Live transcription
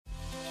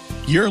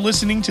You're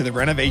listening to the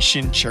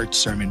Renovation Church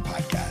Sermon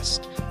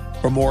Podcast.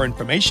 For more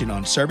information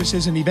on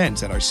services and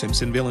events at our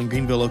Simpsonville and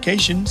Greenville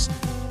locations,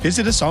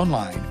 visit us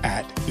online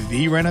at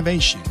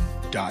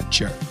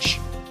therenovation.church.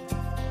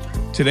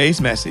 Today's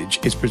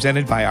message is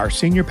presented by our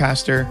senior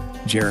pastor,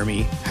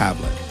 Jeremy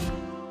Havlin.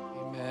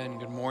 Amen.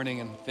 Good morning,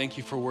 and thank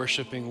you for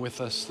worshiping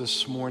with us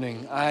this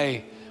morning.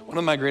 One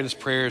of my greatest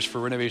prayers for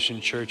Renovation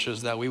Church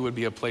is that we would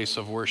be a place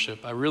of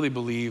worship. I really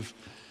believe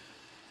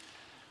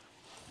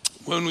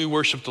when we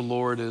worship the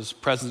Lord, His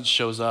presence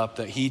shows up,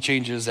 that He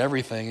changes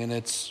everything. And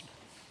it's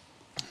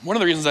one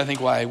of the reasons I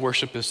think why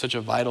worship is such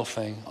a vital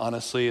thing,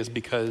 honestly, is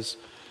because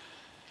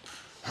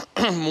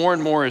more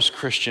and more as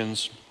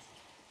Christians,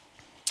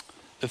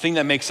 the thing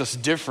that makes us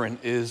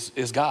different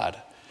is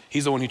God.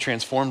 He's the one who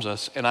transforms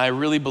us. And I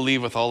really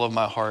believe with all of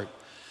my heart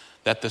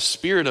that the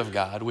Spirit of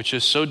God, which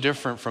is so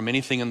different from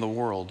anything in the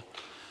world,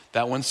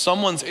 that when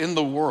someone's in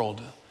the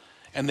world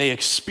and they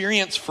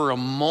experience for a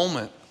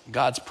moment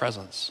God's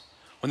presence,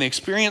 when they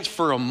experience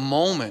for a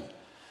moment,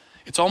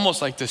 it's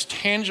almost like this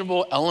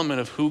tangible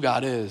element of who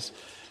God is,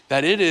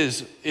 that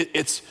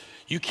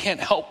you can't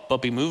help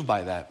but be moved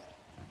by that.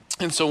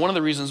 And so one of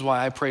the reasons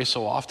why I pray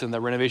so often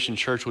that Renovation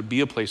Church would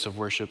be a place of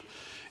worship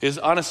is,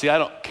 honestly, I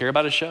don't care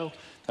about a show.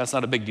 That's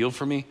not a big deal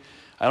for me.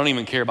 I don't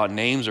even care about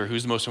names or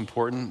who's most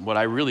important. What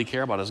I really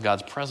care about is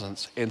God's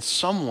presence. And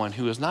someone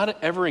who has not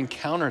ever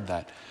encountered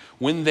that,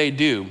 when they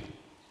do,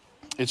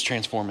 it's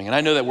transforming. And I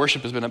know that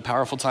worship has been a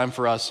powerful time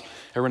for us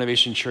at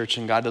Renovation Church,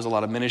 and God does a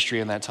lot of ministry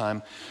in that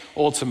time.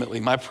 Ultimately,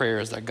 my prayer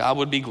is that God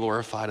would be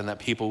glorified and that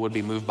people would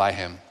be moved by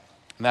Him.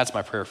 And that's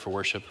my prayer for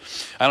worship.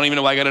 I don't even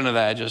know why I got into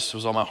that. It just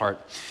was on my heart.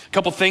 A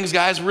couple things,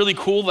 guys, really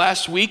cool.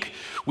 Last week,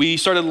 we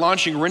started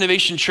launching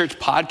Renovation Church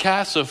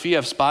podcast. So if you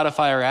have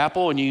Spotify or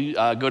Apple and you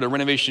go to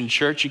Renovation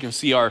Church, you can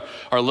see our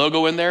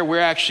logo in there. We're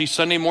actually,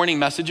 Sunday morning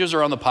messages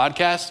are on the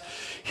podcast.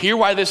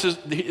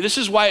 This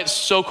is why it's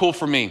so cool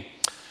for me.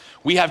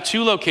 We have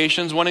two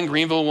locations, one in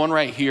Greenville, one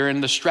right here.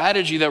 And the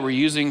strategy that we're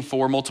using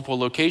for multiple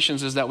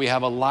locations is that we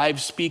have a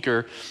live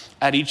speaker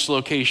at each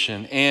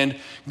location. And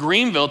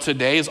Greenville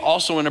today is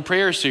also in a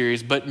prayer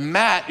series, but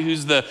Matt,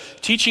 who's the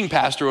teaching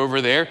pastor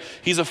over there,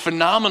 he's a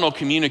phenomenal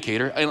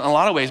communicator. In a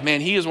lot of ways, man,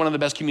 he is one of the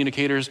best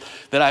communicators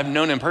that I've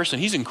known in person.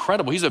 He's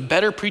incredible. He's a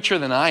better preacher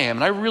than I am.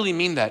 And I really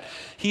mean that.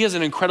 He has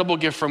an incredible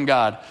gift from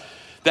God.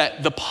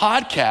 That the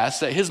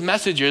podcasts, that his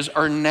messages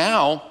are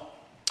now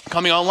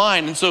coming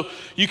online. And so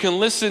you can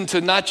listen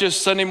to not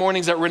just Sunday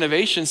mornings at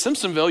Renovation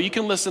Simpsonville, you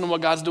can listen to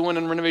what God's doing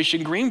in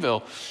Renovation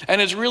Greenville.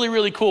 And it's really,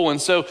 really cool. And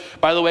so,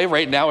 by the way,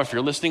 right now, if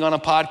you're listening on a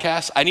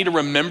podcast, I need to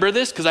remember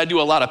this because I do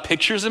a lot of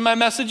pictures in my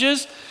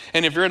messages.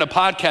 And if you're in a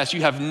podcast,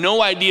 you have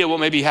no idea what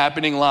may be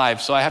happening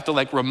live. So I have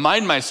to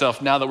remind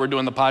myself now that we're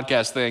doing the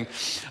podcast thing.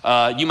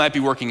 You might be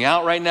working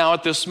out right now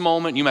at this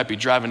moment. You might be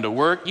driving to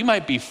work. You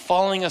might be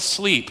falling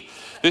asleep.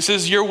 This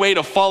is your way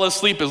to fall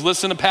asleep, is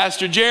listen to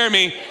Pastor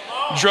Jeremy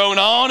drone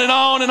on and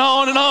on and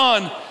on and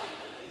on.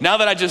 Now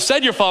that I just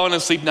said you're falling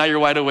asleep, now you're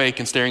wide awake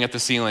and staring at the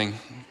ceiling.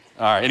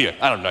 All right, anyway,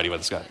 I don't know anybody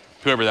this guy,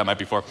 whoever that might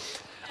be for.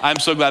 I'm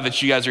so glad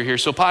that you guys are here.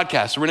 So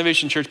podcasts,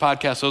 Renovation Church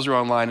podcasts, those are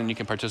online and you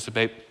can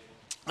participate.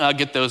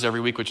 Get those every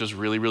week, which is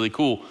really, really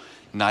cool.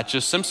 Not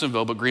just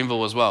Simpsonville, but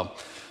Greenville as well.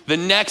 The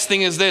next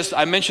thing is this.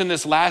 I mentioned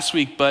this last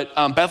week, but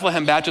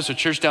Bethlehem Baptist, a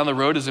church down the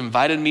road, has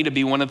invited me to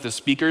be one of the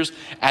speakers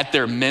at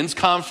their men's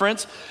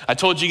conference. I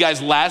told you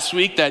guys last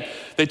week that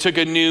they took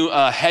a new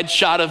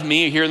headshot of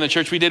me here in the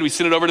church we did. We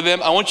sent it over to them.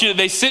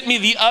 They sent me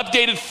the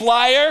updated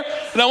flyer,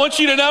 and I want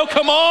you to know,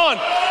 come on.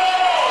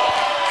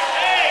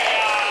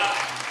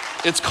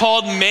 It's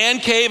called Man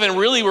Cave, and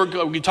really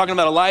we're talking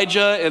about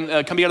Elijah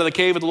and coming out of the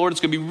cave with the Lord.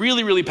 It's going to be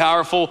really, really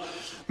powerful.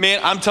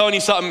 Man, I'm telling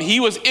you something. He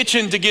was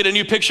itching to get a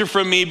new picture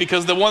from me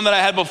because the one that I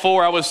had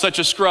before, I was such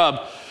a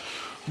scrub.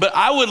 But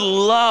I would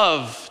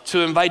love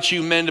to invite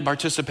you men to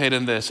participate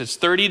in this. It's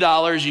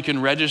 $30. You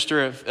can register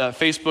at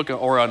Facebook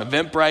or on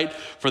Eventbrite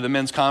for the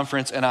men's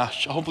conference. And I'm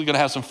hopefully going to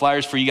have some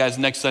flyers for you guys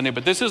next Sunday.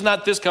 But this is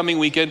not this coming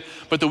weekend,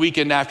 but the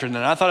weekend after. And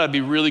I thought it'd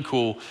be really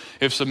cool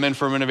if some men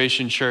from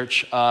Renovation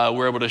Church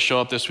were able to show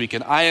up this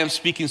weekend. I am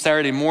speaking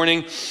Saturday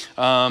morning.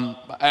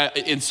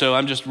 And so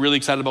I'm just really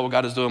excited about what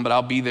God is doing. But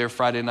I'll be there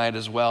Friday night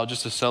as well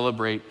just to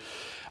celebrate.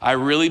 I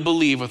really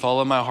believe with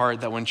all of my heart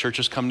that when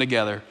churches come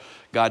together,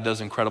 God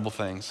does incredible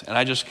things. And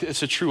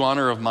it's a true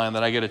honor of mine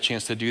that I get a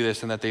chance to do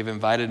this and that they've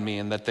invited me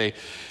and that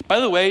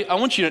by the way, let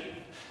me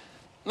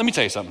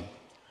tell you something.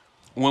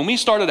 When we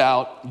started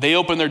out, they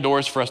opened their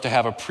doors for us to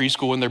have a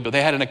preschool in there, but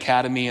they had an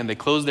academy and they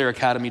closed their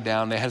academy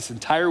down. They had this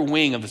entire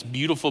wing of this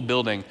beautiful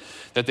building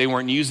that they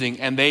weren't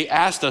using. And they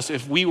asked us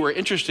if we were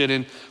interested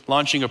in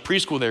launching a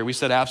preschool there. We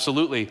said,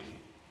 absolutely.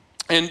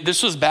 And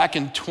this was back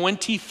in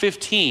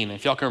 2015,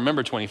 if y'all can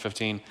remember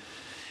 2015.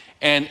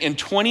 And in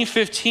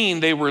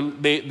 2015,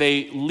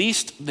 they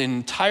leased the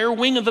entire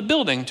wing of the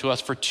building to us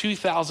for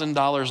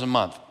 $2,000 a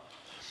month.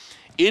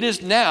 It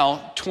is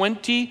now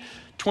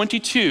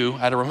 2022. I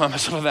had to remind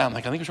myself of that.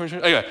 I think it's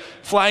 2022. Anyway,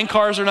 flying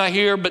cars are not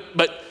here,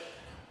 but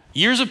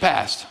years have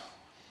passed.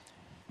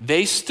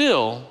 They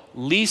still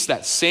lease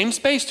that same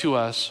space to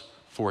us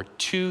for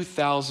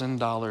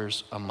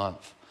 $2,000 a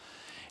month.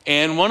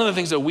 And one of the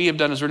things that we have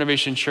done as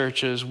Renovation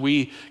Church is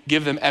we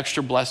give them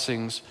extra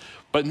blessings,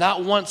 but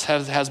not once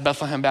has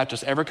Bethlehem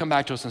Baptist ever come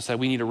back to us and said,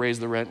 we need to raise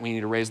the rent, we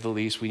need to raise the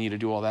lease, we need to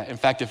do all that. In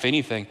fact, if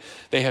anything,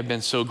 they have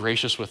been so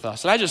gracious with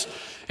us. And it's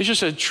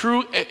just a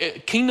true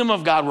kingdom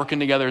of God working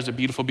together is a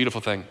beautiful,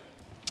 beautiful thing.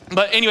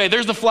 But anyway,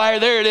 there's the flyer,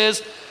 there it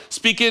is.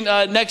 Speaking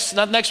not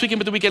next weekend,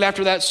 but the weekend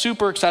after that,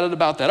 super excited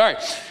about that. All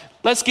right,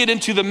 let's get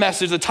into the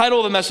message. The title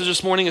of the message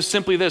this morning is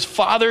simply this: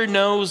 Father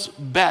Knows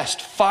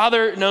Best.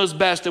 Father Knows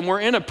Best. And we're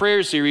in a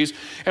prayer series,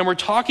 and we're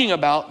talking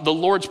about the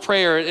Lord's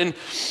Prayer. And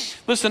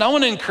listen, I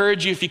want to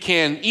encourage you, if you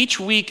can, each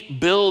week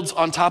builds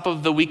on top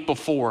of the week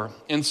before.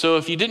 And so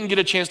if you didn't get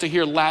a chance to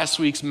hear last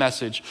week's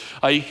message,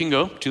 you can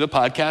go to the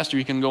podcast or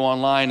you can go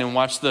online and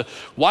watch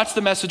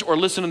the message or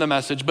listen to the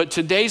message. But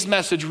today's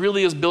message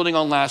really is building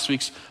on last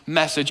week's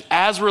message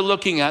as we're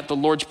looking at the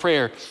Lord's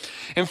Prayer.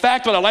 In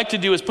fact, what I like to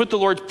do is put the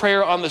Lord's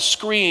Prayer on the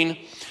screen.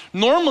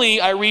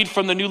 Normally, I read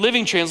from the New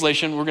Living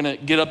Translation. We're going to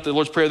get up the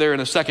Lord's Prayer there in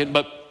a second,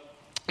 but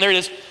there it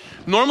is.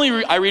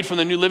 Normally, I read from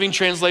the New Living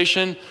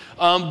Translation,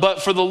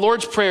 but for the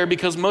Lord's Prayer,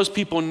 because most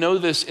people know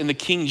this in the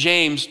King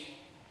James,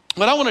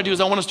 what I want to do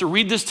is I want us to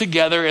read this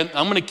together, and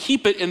I'm going to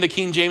keep it in the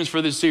King James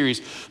for this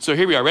series. So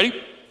here we are. Ready?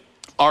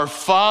 Our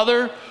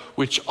Father,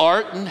 which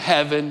art in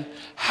heaven,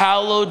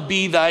 hallowed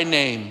be thy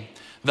name.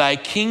 Thy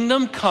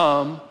kingdom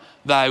come,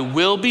 thy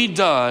will be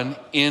done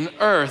in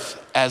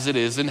earth as it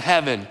is in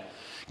heaven.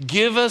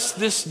 Give us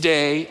this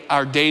day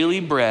our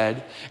daily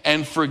bread,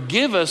 and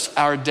forgive us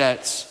our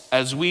debts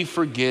as we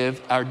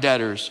forgive our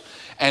debtors.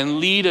 And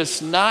lead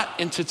us not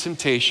into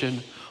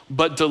temptation,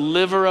 but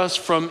deliver us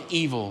from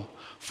evil.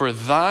 For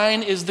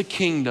thine is the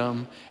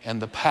kingdom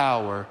and the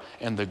power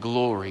and the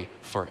glory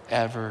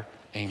forever.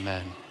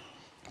 Amen.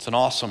 It's an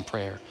awesome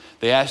prayer.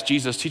 They asked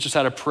Jesus, teach us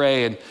how to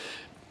pray. And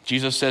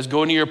Jesus says,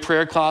 go into your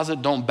prayer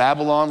closet, don't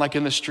babble on like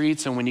in the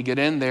streets. And when you get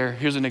in there,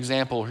 here's an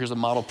example, here's a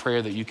model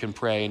prayer that you can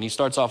pray. And he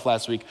starts off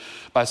last week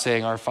by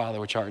saying, our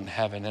Father, which art in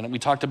heaven. And we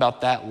talked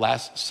about that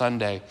last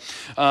Sunday.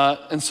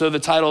 And so the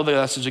title of the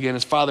message again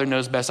is Father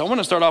Knows Best. I want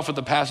to start off with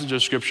the passage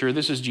of scripture.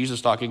 This is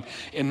Jesus talking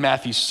in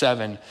Matthew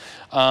 7.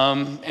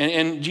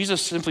 And Jesus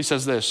simply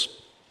says this: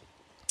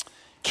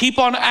 keep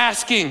on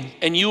asking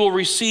and you will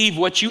receive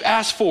what you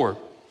ask for.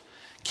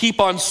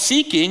 Keep on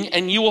seeking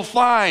and you will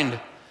find.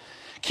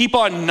 Keep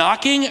on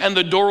knocking and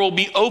the door will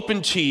be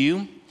open to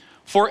you.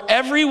 For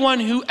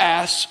everyone who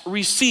asks,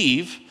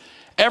 receive.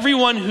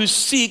 Everyone who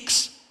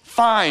seeks,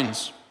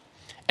 finds.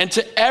 And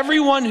to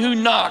everyone who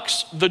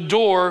knocks, the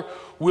door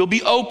will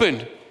be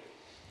opened.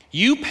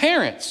 You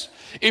parents,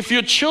 if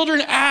your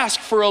children ask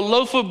for a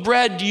loaf of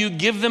bread, do you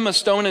give them a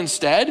stone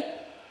instead?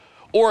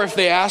 Or if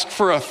they ask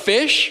for a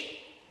fish,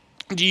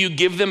 do you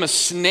give them a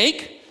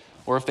snake?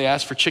 Or if they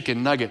ask for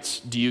chicken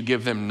nuggets, do you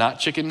give them not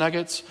chicken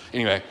nuggets?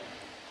 Anyway.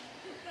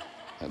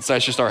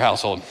 That's just our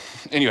household.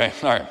 Anyway,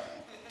 all right.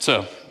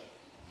 So,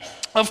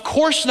 of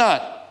course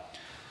not.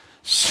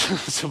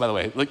 So by the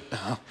way,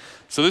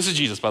 so this is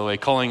Jesus, by the way,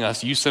 calling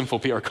us, you sinful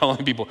people, or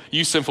calling people,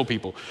 you sinful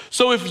people.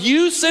 So if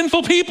you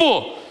sinful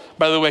people,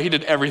 by the way, he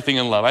did everything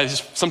in love.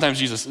 Sometimes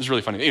Jesus is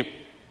really funny. Anyway,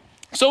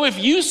 so if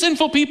you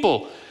sinful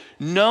people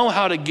know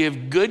how to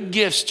give good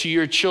gifts to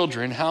your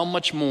children, how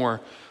much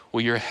more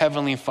will your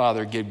heavenly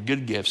Father give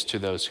good gifts to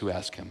those who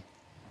ask him?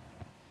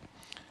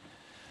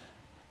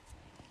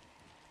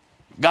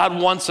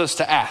 God wants us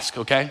to ask,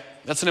 okay?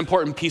 That's an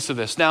important piece of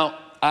this. Now,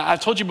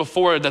 I've told you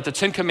before that the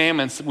 10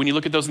 Commandments, when you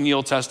look at those in the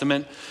Old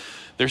Testament,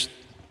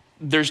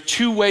 there's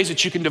two ways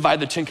that you can divide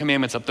the 10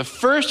 Commandments up. The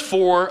first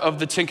 4 of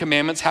the 10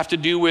 Commandments have to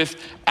do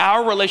with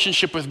our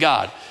relationship with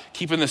God,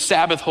 keeping the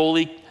Sabbath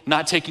holy,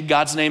 not taking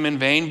God's name in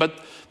vain. But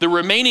the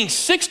remaining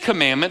 6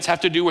 commandments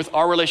have to do with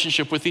our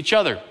relationship with each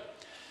other.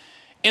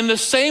 In the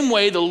same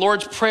way, the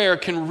Lord's Prayer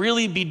can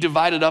really be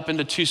divided up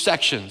into 2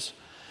 sections.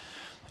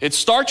 It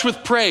starts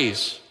with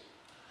praise.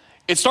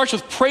 It starts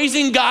with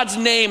praising God's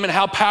name and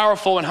how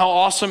powerful and how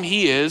awesome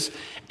he is.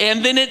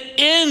 And then it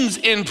ends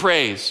in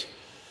praise.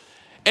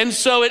 And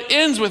so it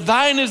ends with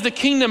thine is the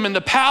kingdom and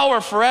the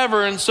power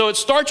forever. And so it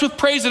starts with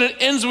praise and it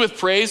ends with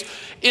praise.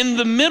 In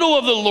the middle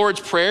of the Lord's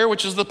Prayer,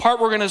 which is the part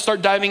we're going to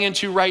start diving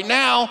into right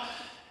now,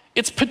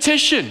 it's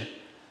petition.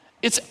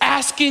 It's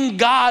asking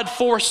God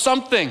for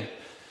something.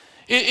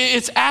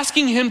 It's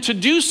asking him to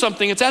do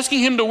something. It's asking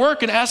him to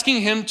work and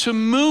asking him to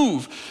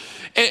move.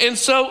 And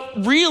so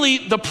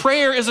really the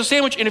prayer is a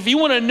sandwich. And if you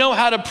want to know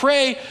how to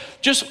pray,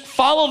 just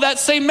follow that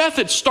same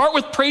method. Start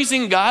with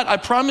praising God. I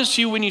promise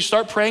you, when you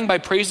start praying by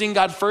praising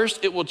God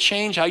first, it will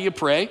change how you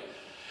pray.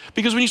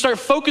 Because when you start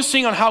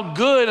focusing on how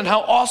good and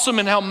how awesome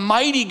and how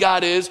mighty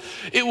God is,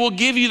 it will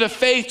give you the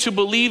faith to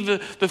believe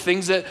the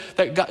things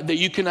that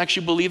you can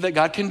actually believe that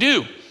God can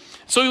do.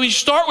 So when you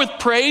start with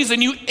praise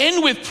and you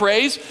end with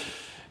praise,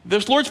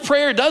 this Lord's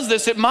Prayer does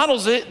this, it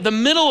models it. The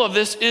middle of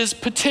this is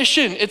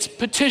petition. It's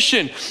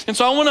petition. And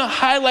so I want to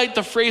highlight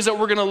the phrase that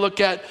we're going to look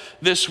at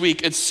this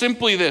week. It's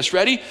simply this.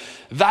 Ready?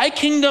 Thy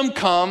kingdom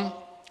come,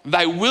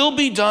 thy will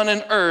be done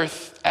in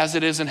earth as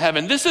it is in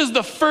heaven. This is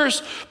the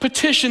first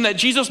petition that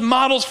Jesus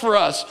models for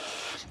us.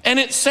 And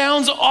it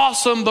sounds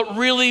awesome, but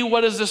really,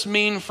 what does this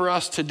mean for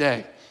us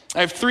today?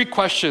 I have 3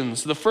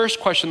 questions. The first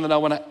question that I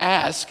want to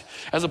ask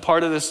as a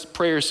part of this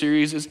prayer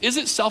series is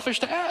it selfish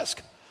to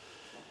ask?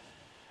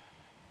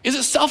 Is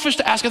it selfish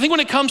to ask? I think when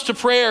it comes to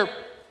prayer,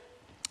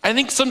 I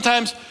think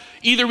sometimes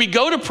either we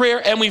go to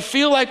prayer and we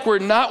feel like we're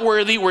not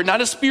worthy, we're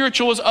not as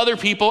spiritual as other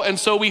people, and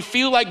so we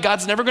feel like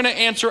God's never going to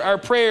answer our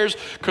prayers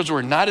because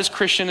we're not as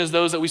Christian as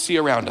those that we see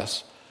around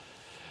us.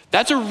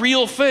 That's a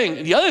real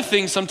thing. The other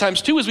thing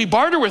sometimes too is we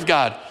barter with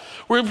God.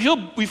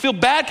 We feel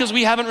bad because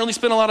we haven't really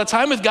spent a lot of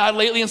time with God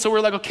lately, and so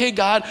we're like, okay,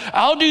 God,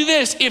 I'll do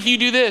this if you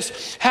do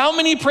this. How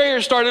many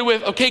prayers started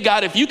with, okay,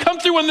 God, if you come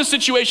through on this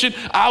situation,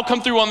 I'll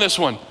come through on this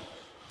one?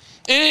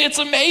 It's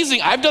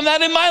amazing. I've done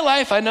that in my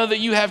life. I know that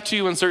you have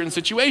too in certain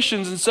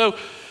situations. And so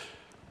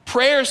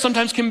prayer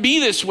sometimes can be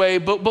this way,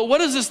 but what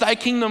does this thy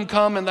kingdom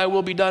come and thy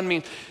will be done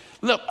mean?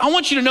 Look, I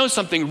want you to know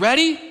something.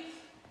 Ready?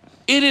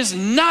 It is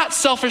not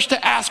selfish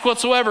to ask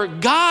whatsoever.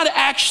 God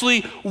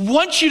actually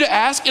wants you to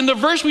ask. In the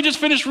verse we just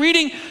finished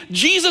reading,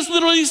 Jesus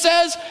literally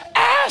says,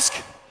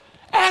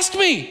 ask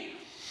me.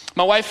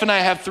 My wife and I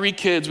have 3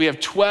 kids. We have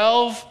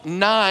 12,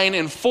 9,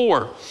 and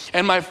 4.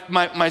 And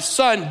my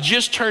son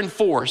just turned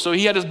 4. So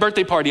he had his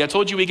birthday party. I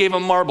told you we gave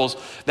him marbles.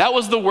 That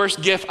was the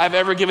worst gift I've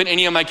ever given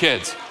any of my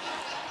kids.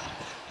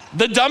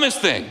 The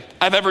dumbest thing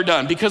I've ever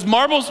done, because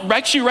marbles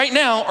actually right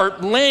now are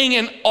laying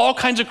in all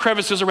kinds of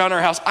crevices around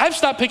our house. I've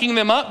stopped picking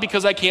them up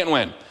because I can't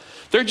win.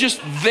 They're just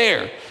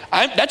there.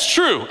 That's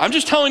true. I'm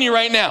just telling you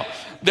right now.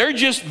 They're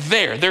just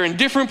there. They're in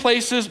different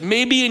places.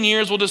 Maybe in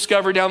years we'll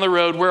discover down the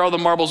road where all the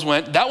marbles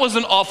went. That was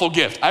an awful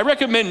gift. I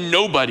recommend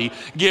nobody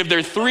give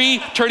their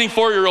 3 turning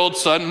 4-year-old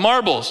son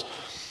marbles.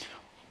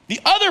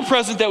 The other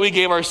present that we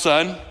gave our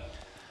son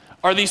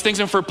are these things,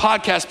 and for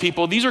podcast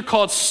people, these are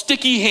called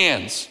sticky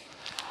hands.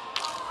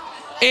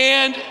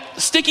 And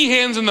sticky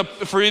hands,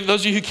 for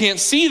those of you who can't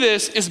see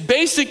this, is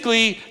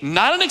basically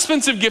not an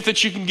expensive gift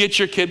that you can get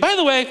your kid. By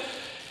the way,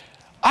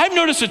 I've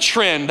noticed a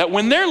trend that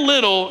when they're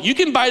little, you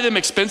can buy them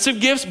expensive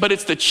gifts, but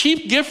it's the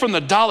cheap gift from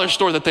the dollar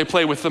store that they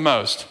play with the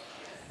most.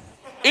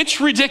 It's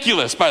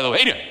ridiculous, by the way.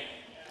 Anyway,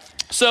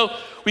 so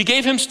we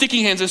gave him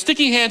sticky hands, and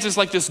sticky hands is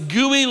like this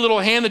gooey little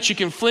hand that you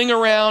can fling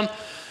around.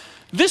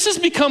 This has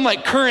become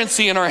like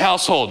currency in our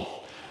household.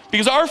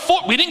 Because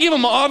we didn't give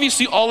him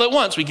obviously all at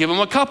once. We give him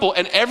a couple.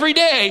 And every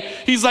day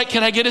he's like,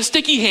 can I get a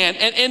sticky hand?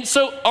 And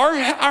so our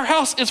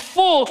house is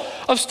full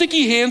of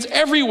sticky hands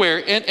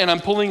everywhere. And I'm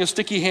pulling a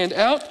sticky hand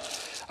out.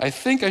 I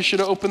think I should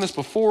have opened this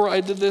before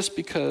I did this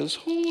because,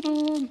 hold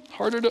on,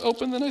 harder to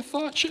open than I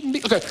thought. Shouldn't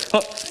be. Okay.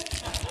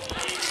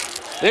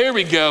 There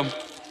we go.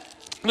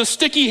 The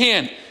sticky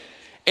hand.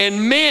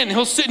 And man,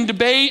 he'll sit and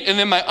debate, and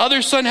then my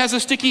other son has a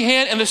sticky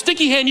hand, and the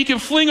sticky hand you can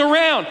fling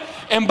around.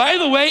 And by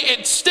the way,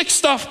 it sticks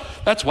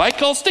stuff. That's why I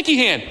call it sticky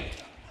hand.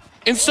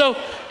 And so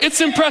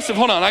it's impressive.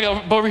 Hold on, I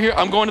got over here.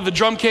 I'm going to the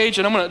drum cage,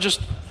 and I'm gonna just,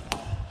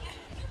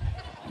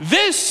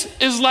 this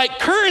is like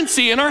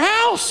currency in our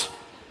house.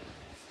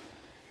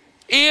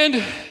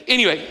 And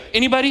anyway,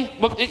 anybody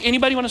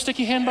want a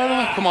sticky hand, by the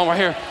way? Come on, right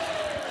here.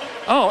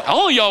 Oh,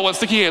 all of y'all want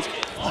sticky hands.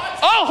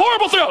 Oh,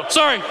 horrible throw.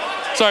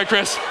 Sorry,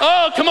 Chris.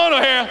 Oh, come on,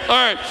 O'Hara.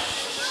 All right.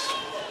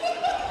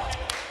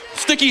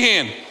 Sticky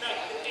hand.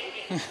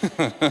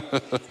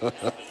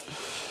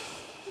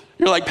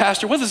 You're like,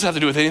 Pastor, what does this have to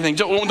do with anything?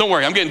 Don't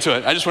worry, I'm getting to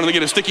it. I just wanted to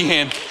get a sticky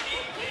hand.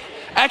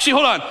 Actually,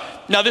 hold on.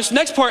 Now, this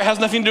next part has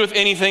nothing to do with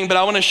anything, but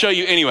I want to show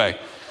you anyway.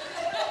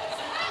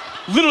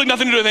 Literally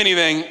nothing to do with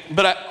anything,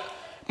 but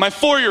my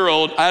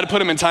 4-year-old, I had to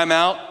put him in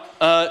timeout.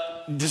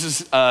 This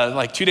is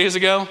like 2 days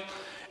ago.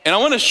 And I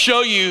want to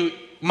show you,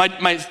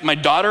 my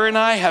daughter and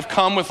I have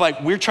come with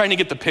we're trying to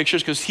get the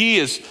pictures because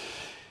he's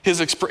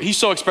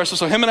so expressive.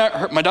 So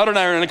my daughter and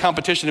I are in a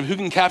competition of who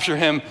can capture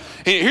him.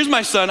 Here's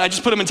my son. I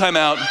just put him in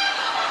timeout.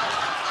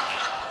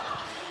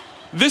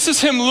 This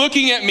is him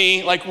looking at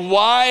me like,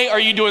 why are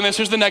you doing this?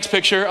 Here's the next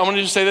picture. I want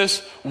to just say this.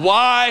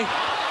 Why?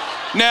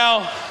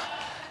 Now,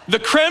 the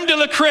creme de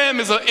la creme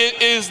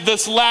is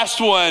this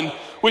last one,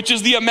 which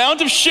is the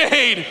amount of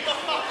shade.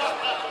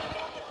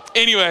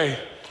 Anyway,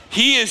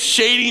 he is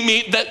shading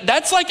me.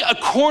 That's like a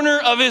corner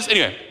of his,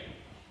 anyway.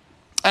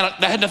 That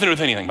had nothing to do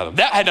with anything, by the way.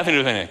 That had nothing to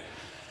do with anything.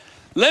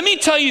 Let me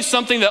tell you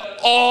something that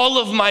all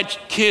of my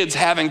kids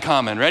have in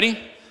common. Ready?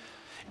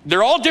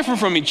 They're all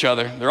different from each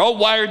other. They're all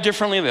wired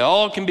differently. They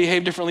all can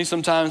behave differently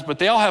sometimes, but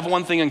they all have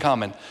one thing in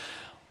common.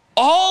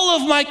 All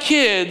of my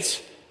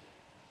kids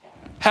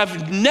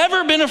have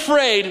never been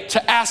afraid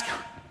to ask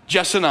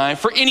Jess and I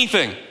for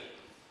anything.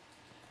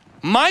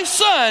 My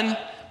son,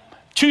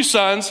 2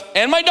 sons,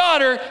 and my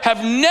daughter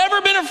have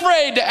never been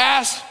afraid to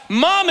ask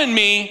mom and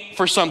me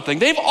for something.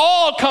 They've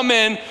all come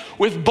in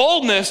with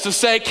boldness to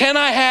say, can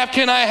I have?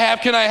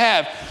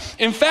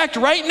 In fact,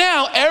 right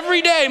now,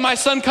 every day my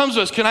son comes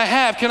to us, can I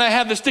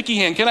have the sticky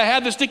hand? Can I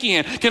have the sticky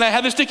hand? Can I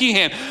have the sticky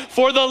hand?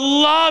 For the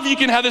love, you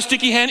can have the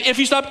sticky hand if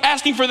you stop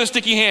asking for the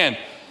sticky hand.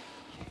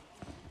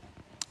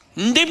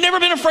 They've never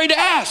been afraid to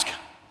ask.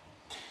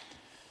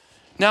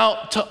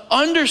 Now, to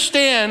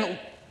understand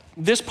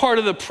this part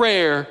of the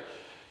prayer,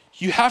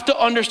 You have to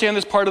understand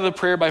this part of the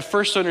prayer by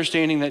first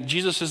understanding that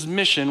Jesus'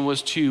 mission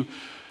was to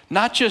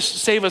not just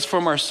save us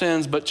from our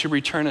sins, but to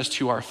return us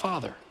to our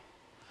Father.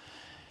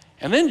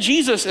 And then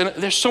Jesus, and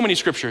there's so many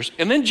scriptures,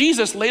 and then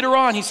Jesus later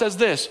on, he says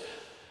this,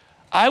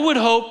 I would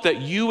hope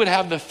that you would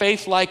have the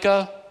faith like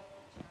a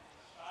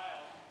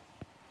child.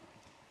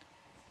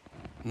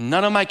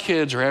 None of my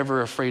kids are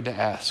ever afraid to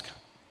ask.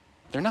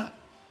 They're not,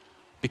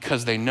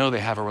 because they know they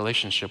have a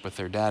relationship with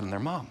their dad and their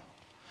mom.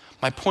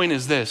 My point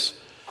is this,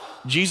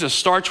 Jesus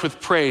starts with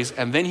praise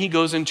and then he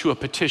goes into a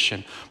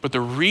petition. But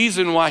the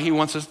reason why he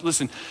wants us,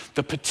 listen,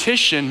 the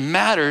petition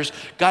matters.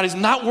 God is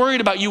not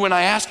worried about you and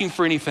I asking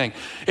for anything.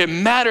 It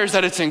matters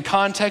that it's in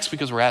context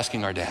because we're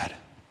asking our dad.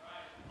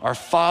 Our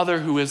Father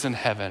who is in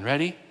heaven,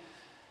 ready?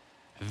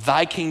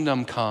 Thy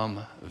kingdom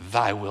come,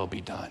 thy will be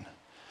done.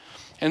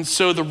 And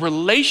so the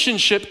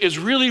relationship is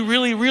really,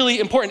 really, really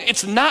important.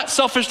 It's not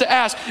selfish to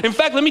ask. In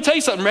fact, let me tell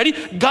you something, ready?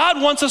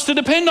 God wants us to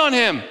depend on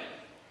him.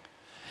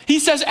 He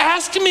says,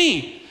 ask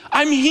me.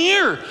 I'm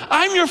here.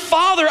 I'm your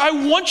Father. I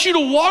want you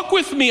to walk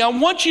with me. I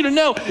want you to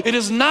know it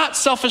is not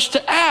selfish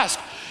to ask.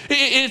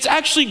 It's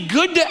actually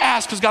good to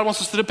ask because God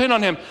wants us to depend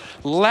on him.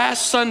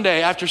 Last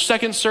Sunday, after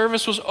second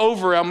service was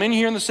over, I'm in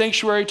here in the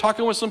sanctuary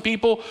talking with some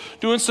people,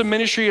 doing some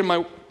ministry,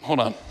 and hold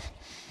on.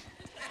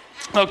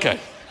 Okay,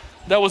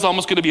 that was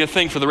almost gonna be a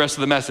thing for the rest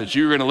of the message.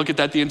 You were gonna look at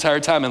that the entire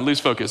time and lose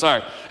focus. All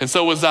right, and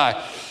so was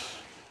I.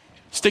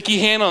 Sticky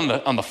hand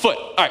on the foot.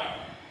 All right,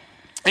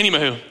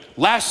 anywho.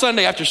 Last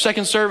Sunday after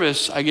second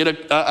service, I get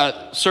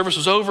service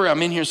was over.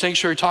 I'm in here in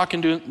sanctuary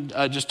talking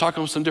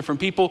with some different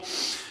people.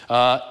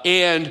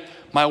 And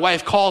my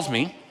wife calls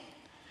me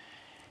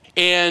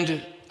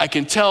and I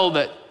can tell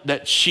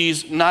that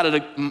she's not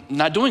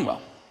doing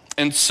well.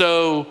 And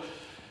so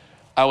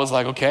I was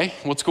like, okay,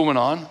 what's going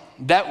on?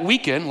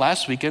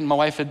 Last weekend, my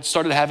wife had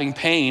started having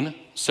pain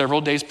several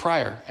days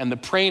prior. And the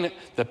pain,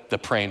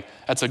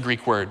 that's a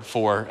Greek word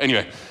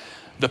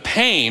the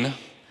pain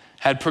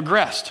had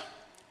progressed.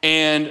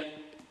 And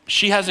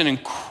she has an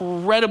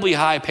incredibly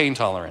high pain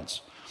tolerance.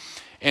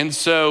 And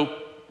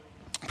so,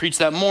 preached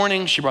that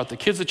morning, she brought the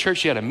kids to church,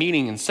 she had a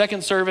meeting in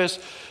second service,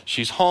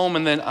 she's home,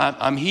 and then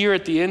I'm here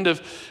at the end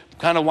of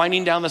kind of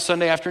winding down the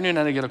Sunday afternoon,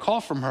 and I get a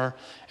call from her,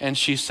 and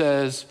she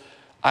says,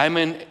 I'm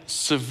in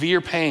severe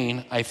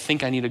pain, I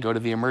think I need to go to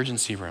the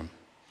emergency room.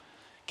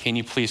 Can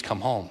you please come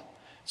home?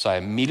 So I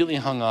immediately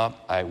hung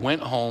up, I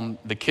went home,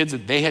 the kids,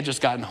 they had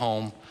just gotten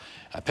home,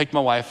 I picked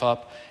my wife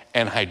up,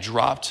 and I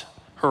dropped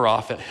her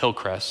off at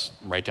Hillcrest,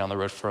 right down the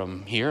road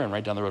from here and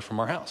right down the road from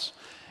our house.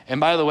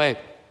 And by the way,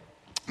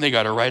 they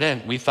got her right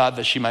in. We thought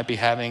that she might be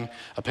having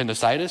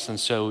appendicitis, and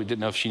so we didn't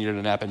know if she needed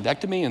an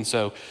appendectomy, and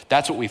so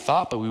that's what we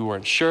thought, but we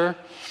weren't sure.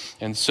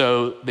 And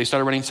so they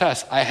started running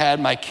tests. I had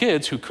my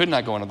kids who could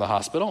not go into the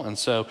hospital, and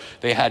so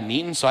they hadn't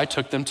eaten, so I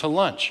took them to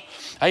lunch.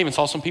 I even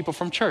saw some people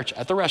from church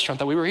at the restaurant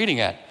that we were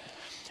eating at.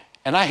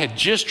 And I had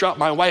just dropped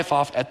my wife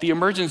off at the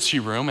emergency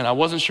room, and I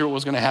wasn't sure what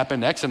was going to happen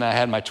next, and I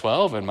had my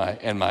 12 and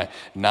my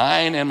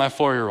 9 and my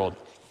 4-year-old.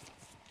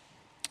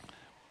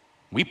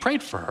 We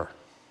prayed for her.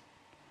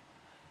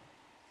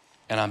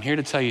 And I'm here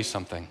to tell you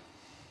something.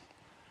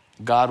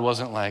 God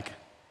wasn't like,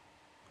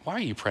 why are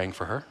you praying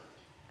for her?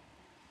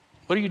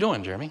 What are you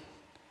doing, Jeremy?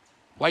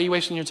 Why are you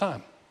wasting your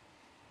time?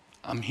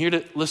 I'm here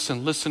to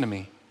listen to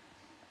me.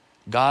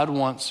 God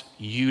wants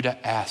you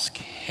to ask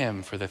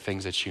him for the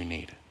things that you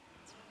need.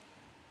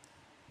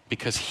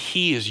 Because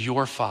he is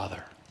your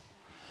Father.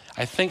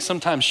 I think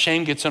sometimes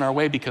shame gets in our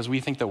way because we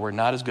think that we're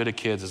not as good at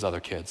kids as other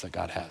kids that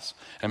God has.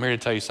 And I'm here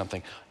to tell you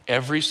something.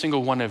 Every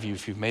single one of you,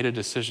 if you've made a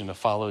decision to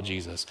follow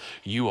Jesus,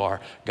 you are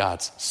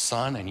God's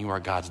son and you are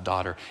God's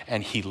daughter.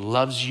 And he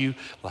loves you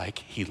like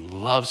he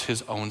loves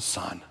his own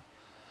son.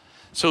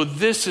 So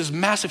this is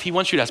massive. He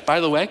wants you to ask. By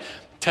the way,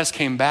 test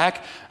came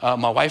back.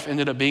 My wife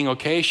ended up being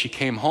okay. She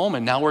came home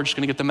and now we're just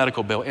gonna get the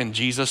medical bill in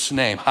Jesus'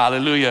 name.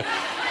 Hallelujah.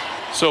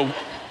 So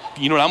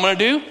you know what I'm gonna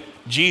do?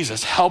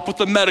 Jesus, help with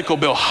the medical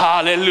bill.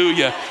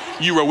 Hallelujah.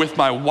 You are with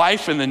my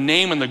wife in the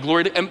name and the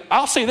glory. And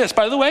I'll say this,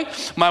 by the way,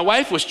 my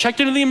wife was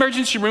checked into the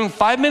emergency room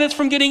 5 minutes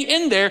from getting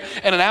in there,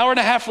 and an hour and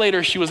a half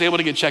later, she was able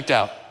to get checked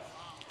out.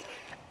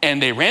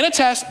 And they ran a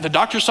test. The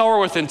doctor saw her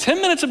within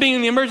 10 minutes of being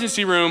in the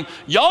emergency room.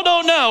 Y'all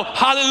don't know,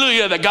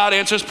 hallelujah, that God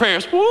answers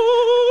prayers.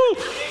 Woo!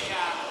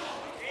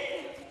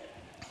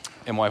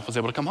 And my wife was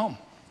able to come home.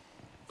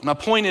 My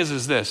point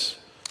is this.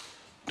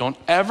 Don't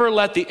ever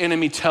let the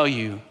enemy tell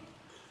you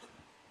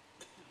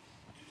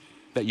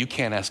that you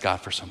can't ask God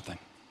for something.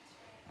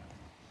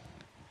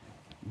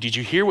 Did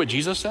you hear what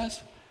Jesus says?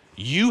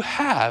 You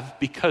have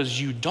because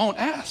you don't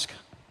ask.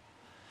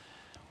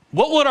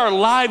 What would our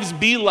lives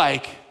be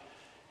like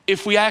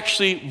if we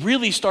actually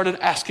really started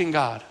asking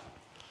God?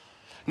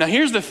 Now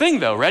here's the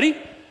thing though, ready?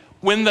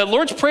 When the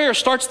Lord's Prayer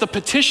starts the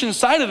petition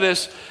side of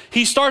this,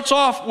 he starts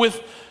off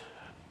with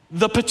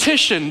the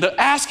petition, the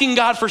asking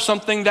God for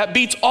something that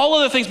beats all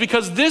other things,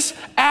 because this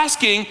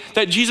asking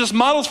that Jesus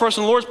models for us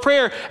in the Lord's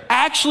Prayer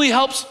actually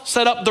helps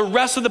set up the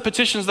rest of the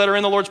petitions that are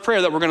in the Lord's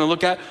Prayer that we're gonna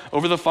look at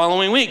over the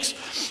following weeks.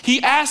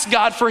 He asked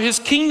God for his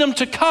kingdom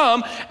to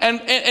come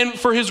and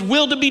for his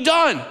will to be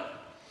done.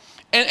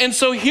 And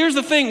so here's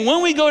the thing.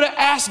 When we go to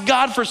ask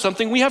God for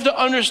something, we have to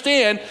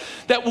understand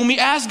that when we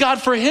ask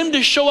God for him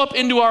to show up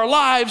into our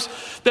lives,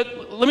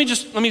 that let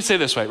me say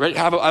this, right? I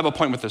have a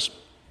point with this.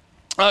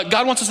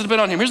 God wants us to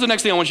depend on him. Here's the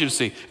next thing I want you to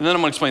see, and then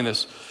I'm gonna explain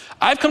this.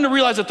 I've come to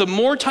realize that the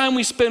more time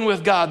we spend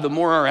with God, the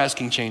more our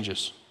asking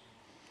changes.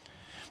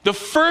 The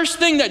first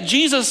thing that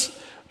Jesus,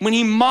 when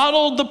he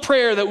modeled the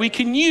prayer that we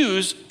can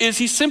use, is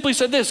he simply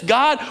said this: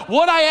 God,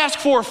 what I ask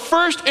for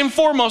first and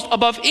foremost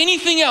above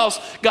anything else,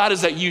 God,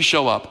 is that you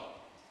show up.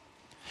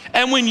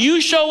 And when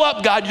you show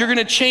up, God, you're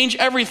gonna change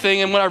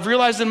everything. And what I've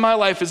realized in my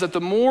life is that the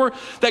more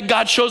that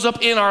God shows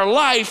up in our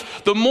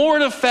life, the more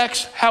it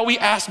affects how we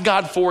ask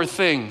God for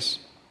things.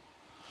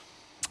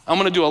 I'm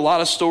gonna do a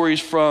lot of stories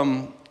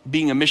from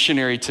being a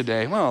missionary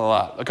today.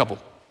 Well, a couple.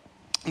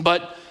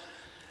 But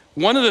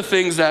one of the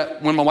things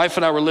that when my wife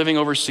and I were living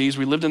overseas,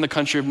 we lived in the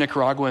country of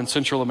Nicaragua in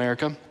Central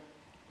America.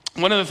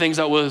 One of the things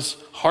that was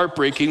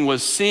heartbreaking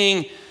was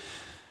seeing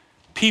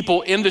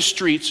people in the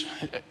streets.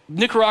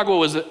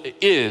 Nicaragua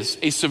is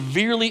a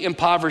severely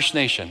impoverished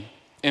nation.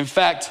 In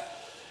fact,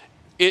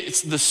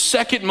 it's the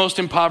second most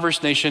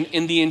impoverished nation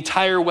in the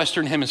entire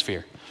Western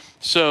Hemisphere.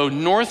 So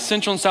North,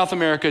 Central, and South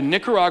America,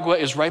 Nicaragua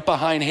is right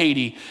behind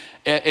Haiti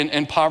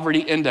in poverty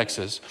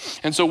indexes.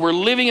 And so we're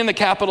living in the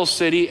capital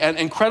city and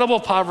incredible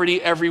poverty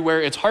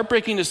everywhere. It's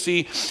heartbreaking to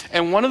see.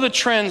 And one of the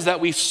trends that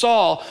we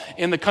saw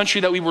in the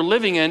country that we were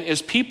living in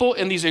is people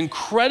in these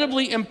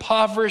incredibly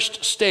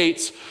impoverished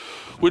states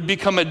would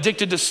become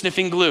addicted to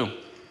sniffing glue,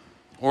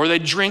 or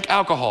they'd drink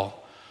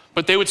alcohol.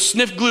 But they would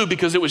sniff glue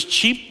because it was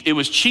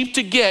cheap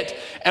to get,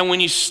 and when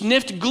you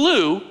sniffed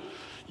glue,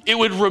 it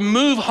would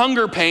remove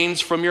hunger pains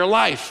from your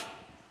life.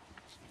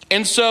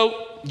 And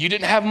so you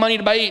didn't have money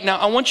to buy eat. Now,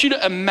 I want you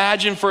to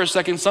imagine for a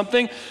second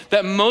something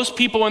that most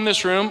people in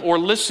this room or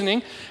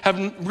listening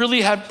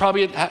probably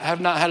have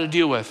not had to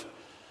deal with.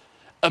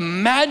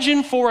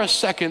 Imagine for a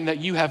second that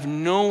you have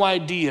no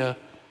idea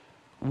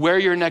where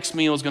your next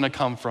meal is gonna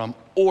come from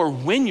or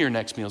when your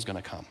next meal is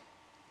gonna come.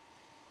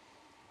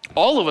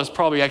 All of us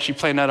probably actually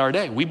plan out our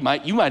day. You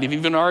might have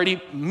even already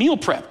meal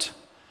prepped.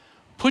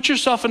 Put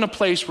yourself in a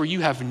place where you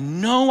have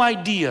no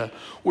idea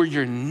where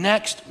your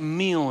next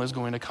meal is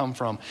going to come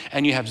from,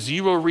 and you have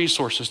zero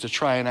resources to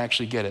try and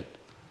actually get it.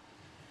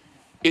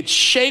 It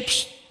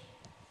shapes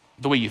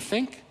the way you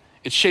think,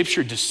 it shapes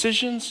your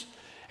decisions,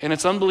 and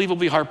it's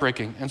unbelievably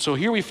heartbreaking. And so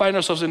here we find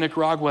ourselves in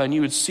Nicaragua, and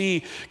you would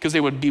see, because they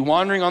would be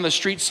wandering on the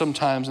streets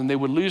sometimes, and they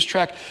would lose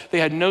track. They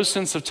had no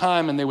sense of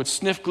time, and they would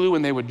sniff glue,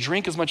 and they would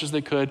drink as much as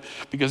they could,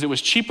 because it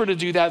was cheaper to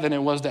do that than it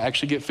was to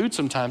actually get food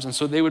sometimes. And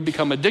so they would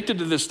become addicted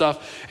to this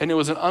stuff, and it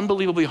was an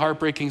unbelievably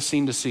heartbreaking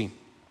scene to see.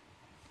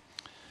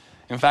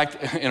 In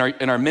fact,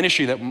 in our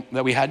ministry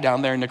that we had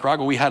down there in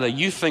Nicaragua, we had a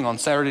youth thing on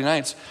Saturday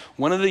nights.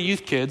 One of the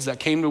youth kids that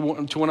came to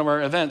one of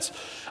our events,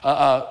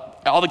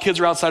 all the kids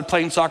were outside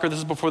playing soccer. This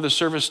is before the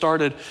service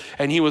started.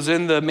 And he was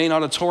in the main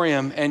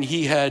auditorium, and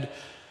he had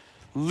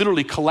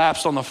literally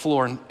collapsed on the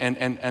floor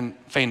and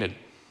fainted.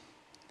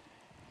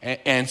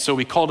 And so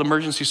we called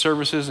emergency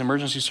services.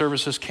 Emergency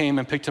services came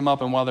and picked him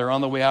up. And while they were on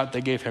the way out,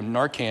 they gave him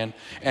Narcan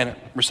and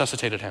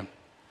resuscitated him.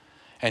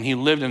 And he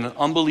lived in an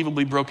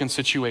unbelievably broken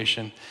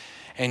situation.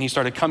 And he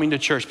started coming to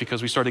church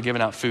because we started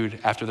giving out food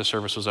after the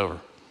service was over.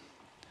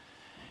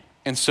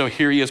 And so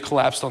here he is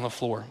collapsed on the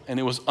floor, and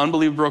it was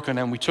unbelievably broken,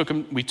 and we took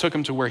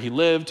him to where he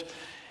lived,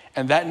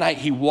 and that night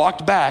he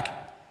walked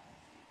back,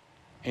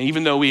 and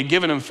even though we had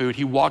given him food,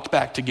 he walked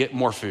back to get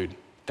more food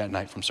that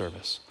night from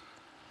service.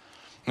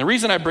 And the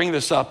reason I bring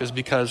this up is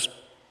because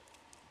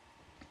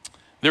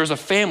there was a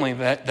family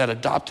that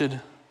adopted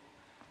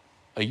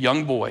a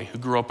young boy who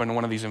grew up in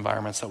one of these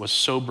environments that was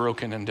so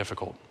broken and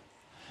difficult.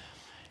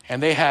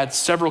 And they had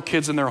several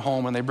kids in their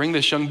home, and they bring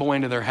this young boy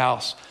into their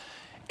house.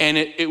 And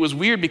it was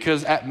weird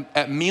because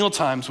at meal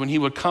times when he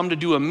would come to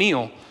do a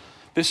meal,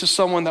 this is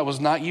someone that was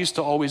not used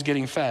to always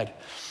getting fed.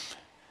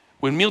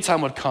 When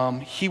mealtime would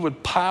come, he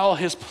would pile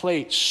his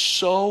plate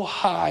so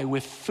high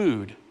with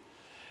food,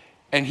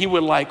 and he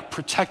would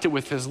protect it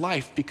with his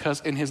life, because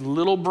in his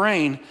little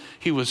brain,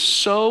 he was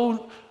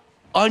so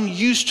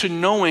unused to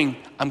knowing,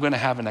 I'm gonna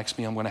have a next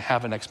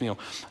meal.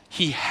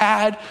 He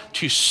had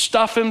to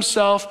stuff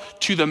himself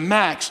to the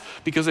max,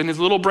 because in his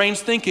little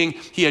brain's thinking,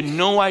 he had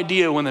no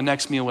idea when the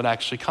next meal would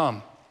actually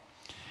come.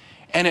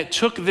 And it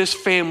took this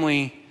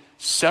family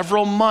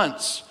several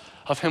months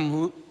of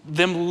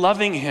them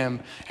loving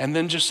him and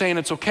then just saying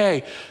it's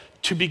okay,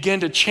 to begin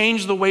to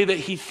change the way that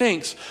he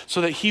thinks,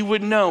 so that he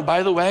would know,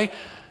 by the way,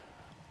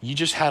 you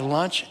just had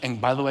lunch,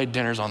 and by the way,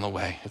 dinner's on the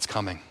way, it's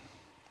coming.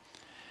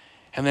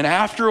 And then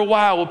after a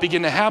while, what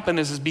began to happen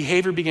is his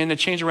behavior began to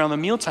change around the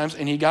meal times,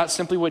 and he got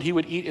simply what he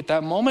would eat at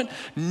that moment,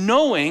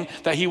 knowing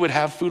that he would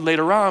have food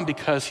later on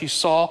because he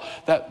saw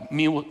that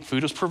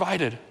food was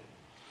provided.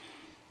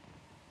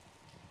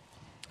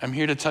 I'm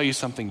here to tell you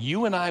something.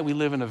 You and I, we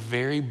live in a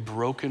very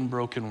broken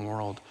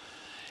world.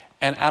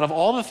 And out of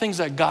all the things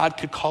that God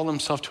could call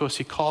himself to us,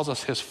 he calls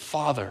us his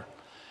Father.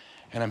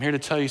 And I'm here to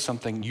tell you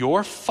something.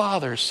 Your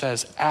Father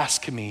says,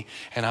 ask me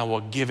and I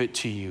will give it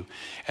to you.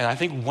 And I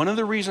think one of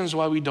the reasons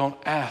why we don't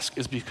ask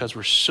is because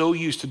we're so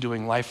used to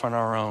doing life on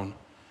our own.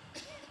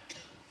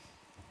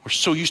 We're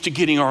so used to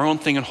getting our own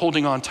thing and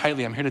holding on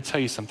tightly. I'm here to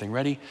tell you something.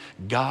 Ready?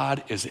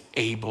 God is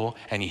able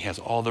and he has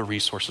all the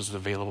resources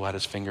available at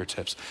his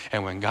fingertips.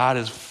 And when God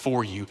is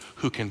for you,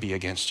 who can be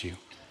against you?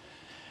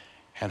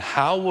 And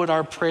how would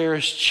our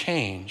prayers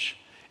change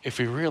if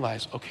we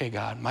realize, okay,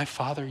 God, my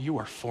Father, you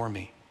are for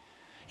me.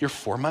 You're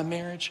for my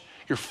marriage.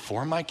 You're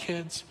for my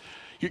kids.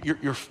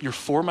 You're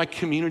for my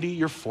community.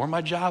 You're for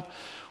my job.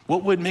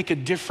 What would make a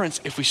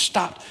difference if we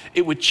stopped?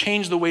 It would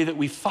change the way that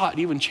we thought,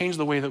 even change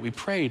the way that we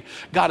prayed.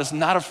 God is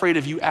not afraid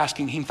of you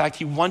asking. In fact,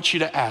 he wants you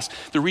to ask.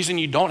 The reason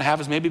you don't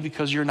have is maybe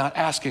because you're not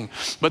asking.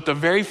 But the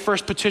very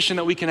first petition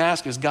that we can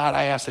ask is, God,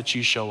 I ask that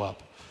you show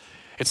up.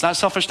 It's not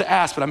selfish to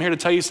ask, but I'm here to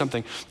tell you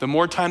something. The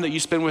more time that you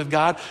spend with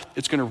God,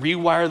 it's going to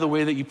rewire the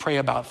way that you pray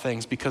about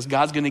things because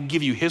God's going to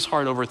give you his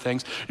heart over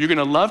things. You're going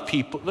to love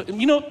people.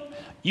 You know,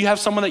 you have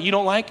someone that you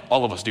don't like.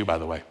 All of us do, by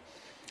the way.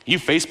 You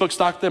Facebook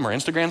stalk them or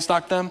Instagram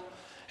stalk them,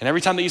 and every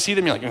time that you see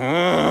them, you're like,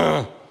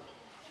 ugh.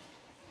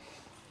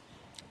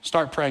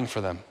 Start praying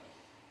for them.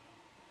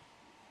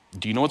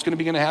 Do you know what's going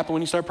to happen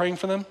when you start praying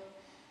for them?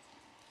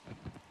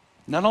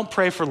 Now, don't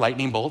pray for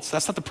lightning bolts.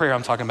 That's not the prayer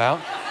I'm talking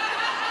about.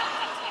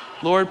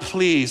 Lord,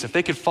 please, if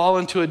they could fall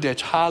into a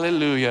ditch,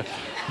 hallelujah.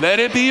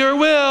 Let it be your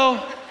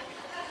will.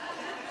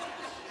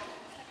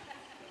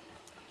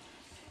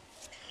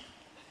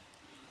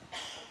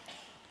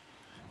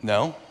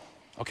 No?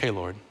 Okay,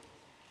 Lord.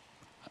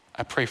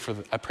 I pray for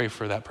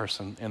that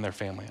person and their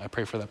family. I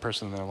pray for that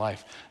person in their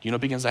life. You know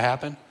what begins to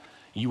happen?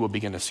 You will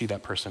begin to see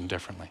that person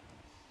differently.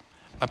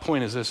 My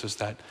point is this, is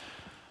that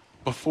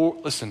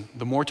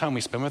the more time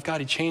we spend with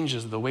God, he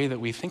changes the way that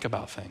we think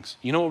about things.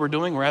 You know what we're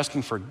doing? We're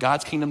asking for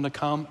God's kingdom to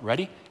come,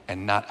 ready?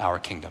 And not our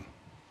kingdom.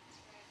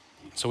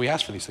 So we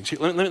ask for these things.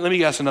 Let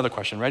me ask another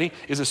question, ready?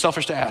 Is it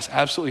selfish to ask?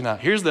 Absolutely not.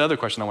 Here's the other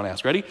question I want to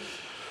ask, ready?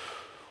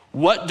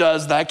 What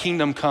does thy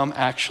kingdom come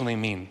actually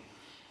mean?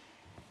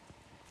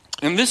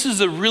 And this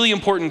is a really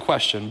important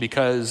question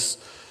because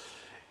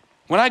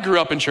when I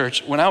grew up in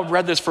church, when I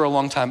read this for a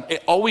long time,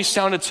 it always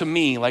sounded to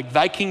me like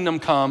thy kingdom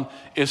come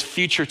is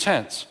future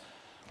tense.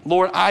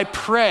 Lord, I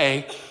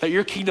pray that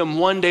your kingdom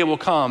one day will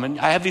come. And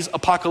I have these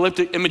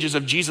apocalyptic images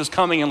of Jesus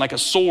coming in like a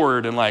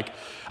sword and like,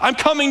 I'm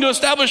coming to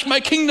establish my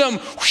kingdom.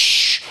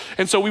 Whoosh.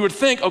 And so we would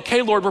think,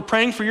 okay, Lord, we're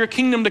praying for your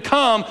kingdom to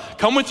come.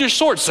 Come with your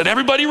sword. Set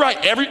everybody right.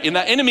 In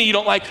that enemy you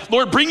don't like,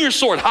 Lord, bring your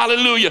sword.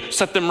 Hallelujah.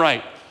 Set them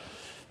right.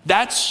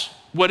 That's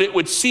what it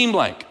would seem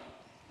like.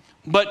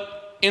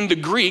 But in the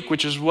Greek,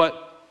 which is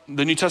what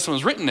the New Testament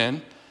was written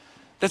in,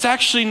 that's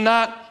actually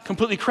not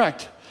completely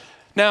correct.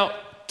 Now,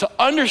 to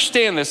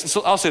understand this,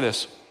 so I'll say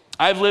this.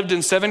 I've lived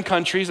in 7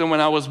 countries, and when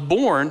I was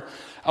born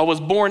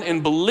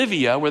in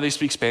Bolivia, where they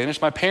speak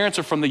Spanish. My parents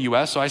are from the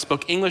US, so I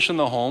spoke English in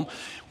the home.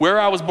 Where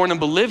I was born in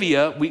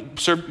Bolivia,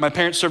 my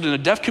parents served in a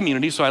deaf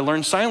community, so I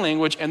learned sign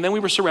language, and then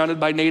we were surrounded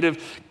by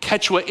native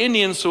Quechua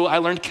Indians, so I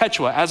learned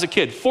Quechua as a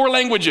kid. 4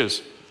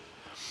 languages.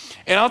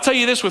 And I'll tell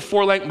you this with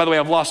 4 languages, by the way,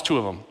 I've lost 2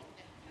 of them.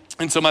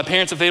 And so my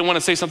parents, if they want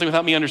to say something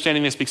without me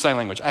understanding, they speak sign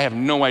language. I have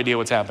no idea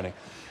what's happening.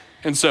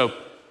 And so,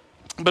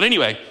 but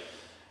anyway,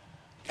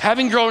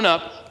 having grown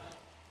up,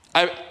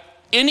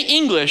 in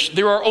English,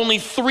 there are only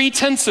 3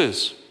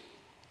 tenses.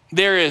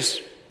 There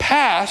is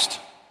past,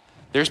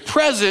 there's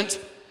present,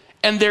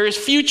 and there is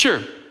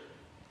future.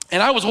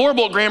 And I was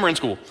horrible at grammar in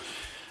school.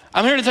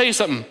 I'm here to tell you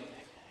something.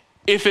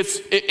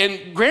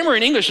 And grammar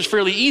in English is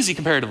fairly easy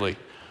comparatively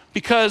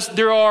because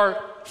there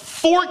are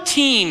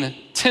 14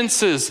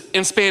 tenses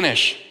in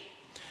Spanish.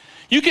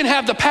 You can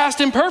have the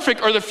past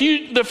imperfect or the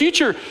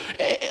future,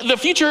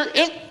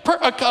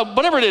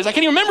 whatever it is. I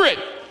can't even remember it.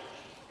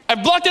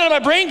 I've blocked it out of my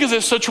brain because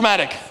it's so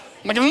traumatic.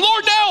 I'm like,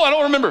 Lord, no, I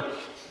don't remember.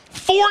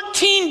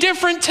 14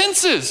 different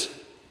tenses.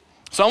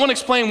 So I want to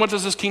explain what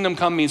does this kingdom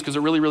come means because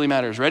it really, really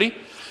matters. Ready?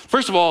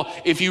 First of all,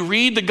 if you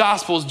read the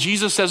Gospels,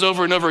 Jesus says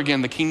over and over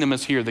again, the kingdom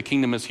is here, the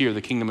kingdom is here,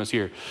 the kingdom is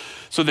here.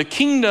 So the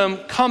kingdom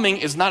coming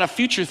is not a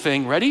future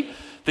thing. Ready?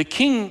 The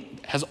king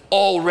has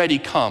already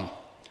come.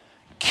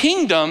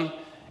 Kingdom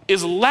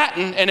is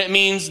Latin and it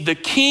means the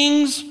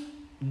king's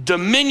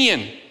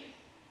dominion.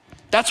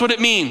 That's what it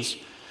means.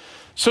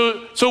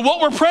 So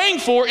what we're praying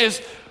for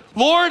is,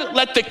 Lord,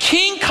 let the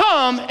king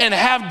come and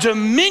have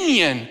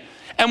dominion.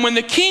 And when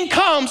the king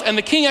comes and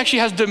the king actually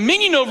has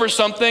dominion over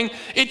something,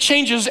 it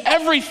changes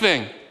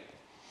everything.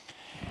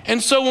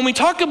 And so when we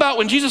talk about,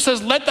 when Jesus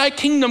says, let thy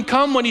kingdom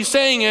come, what he's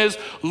saying is,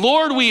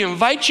 Lord, we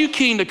invite you,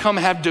 king, to come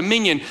have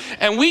dominion.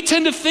 And we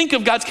tend to think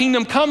of God's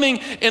kingdom coming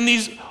in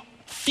these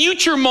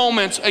future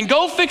moments and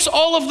go fix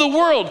all of the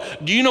world.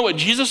 Do you know what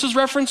Jesus is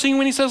referencing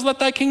when he says, let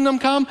thy kingdom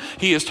come?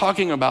 He is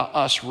talking about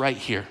us right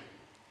here.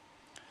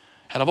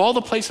 Out of all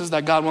the places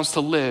that God wants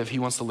to live, he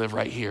wants to live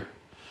right here.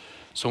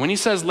 So when he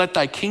says, let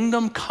thy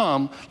kingdom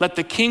come, let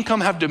the king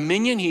come have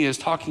dominion, he is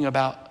talking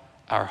about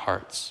our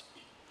hearts.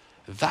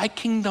 thy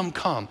kingdom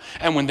come.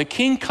 And when the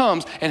king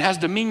comes and has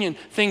dominion,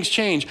 things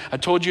change. I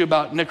told you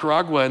about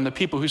Nicaragua and the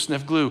people who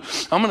sniff glue.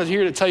 I'm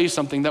here to tell you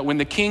something, that when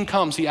the king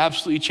comes, he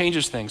absolutely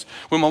changes things.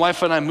 When my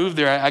wife and I moved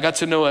there, I got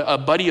to know a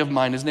buddy of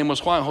mine. His name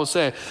was Juan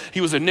Jose.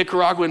 He was a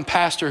Nicaraguan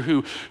pastor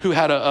who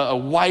had a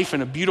wife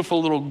and a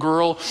beautiful little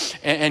girl.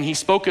 And he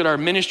spoke at our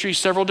ministry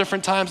several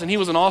different times. And he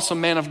was an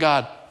awesome man of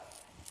God.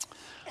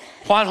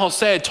 Juan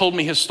Jose told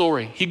me his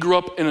story. He grew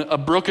up in a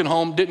broken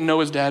home, didn't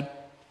know his dad.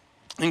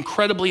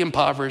 Incredibly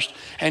impoverished,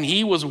 and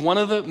he was one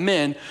of the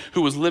men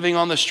who was living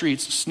on the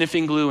streets,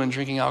 sniffing glue and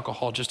drinking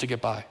alcohol just to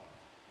get by.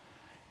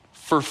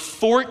 For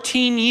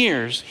 14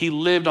 years, he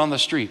lived on the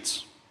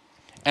streets.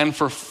 And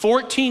for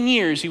 14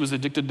 years, he was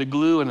addicted to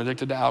glue and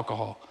addicted to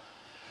alcohol.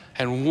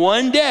 And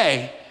one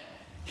day,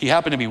 he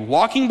happened to be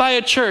walking by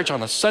a church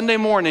on a Sunday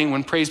morning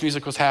when praise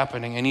music was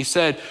happening. And he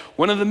said,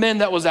 one of the men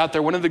that was out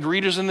there, one of the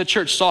greeters in the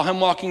church, saw him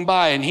walking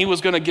by, and he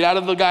was going to get out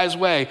of the guy's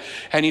way.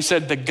 And he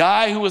said, the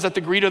guy who was at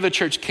the greeter of the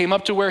church came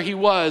up to where he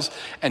was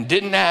and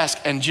didn't ask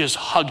and just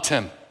hugged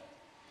him.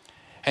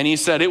 And he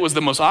said, it was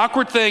the most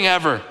awkward thing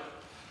ever.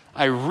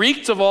 I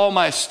reeked of all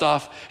my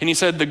stuff. And he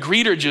said, the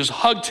greeter just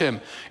hugged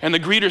him. And the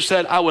greeter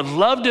said, I would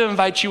love to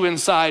invite you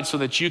inside so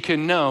that you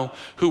can know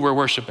who we're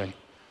worshiping.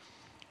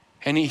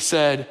 And he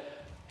said,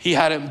 he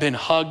hadn't been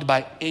hugged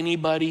by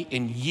anybody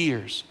in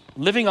years.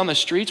 Living on the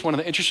streets, one of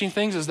the interesting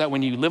things is that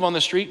when you live on the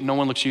street, no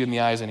one looks you in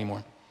the eyes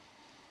anymore.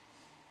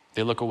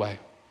 They look away.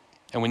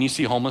 And when you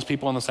see homeless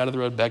people on the side of the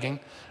road begging,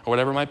 or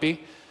whatever it might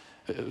be,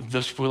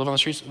 those people who live on the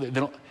streets,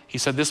 he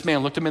said, this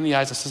man looked him in the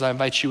eyes and says, I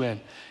invite you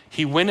in.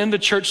 He went into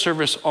church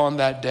service on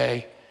that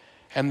day,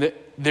 and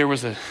it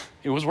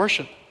was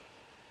worship.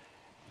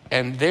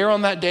 And there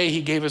on that day,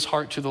 he gave his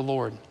heart to the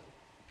Lord.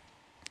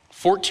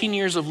 14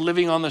 years of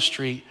living on the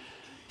street,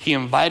 he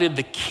invited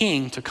the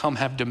king to come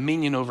have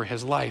dominion over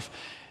his life.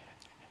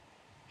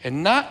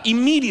 And not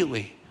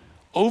immediately,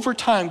 over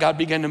time, God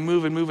began to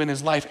move in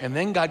his life. And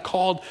then God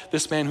called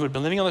this man who had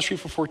been living on the street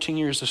for 14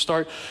 years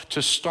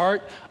to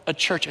start a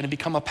church and to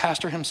become a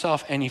pastor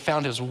himself. And he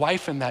found his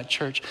wife in that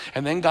church.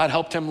 And then God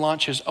helped him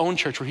launch his own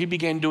church where he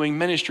began doing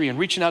ministry and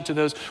reaching out to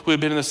those who had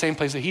been in the same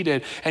place that he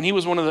did. And he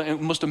was one of the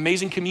most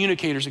amazing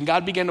communicators. And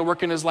God began to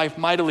work in his life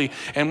mightily.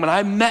 And when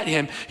I met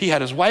him, he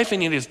had his wife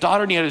and he had his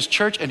daughter and he had his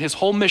church. And his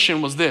whole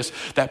mission was this,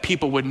 that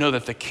people would know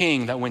that the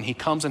king, that when he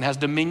comes and has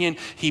dominion,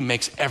 he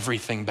makes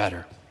everything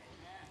better.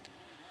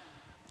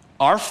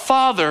 Our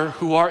Father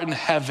who art in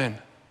heaven,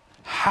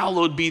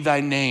 hallowed be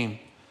thy name.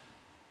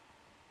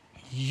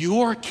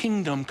 Your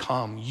kingdom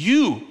come.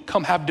 You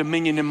come have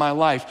dominion in my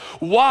life.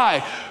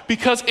 Why?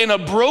 Because in a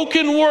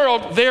broken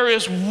world, there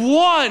is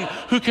one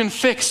who can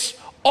fix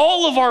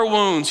all of our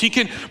wounds. He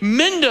can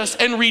mend us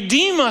and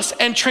redeem us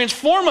and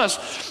transform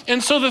us.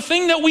 And so the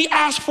thing that we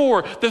ask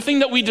for, the thing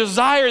that we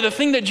desire, the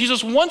thing that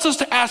Jesus wants us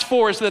to ask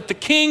for is that the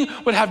king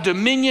would have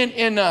dominion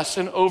in us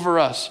and over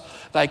us.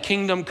 Thy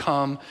kingdom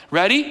come.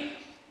 Ready?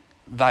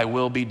 Thy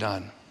will be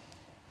done.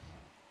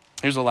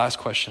 Here's the last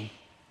question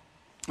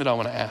that I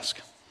want to ask.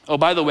 Oh,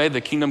 by the way,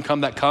 the kingdom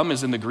come that come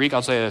is in the Greek.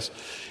 I'll say this.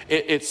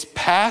 It's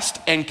past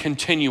and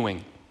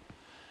continuing.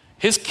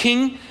 His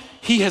king,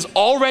 he has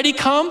already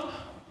come,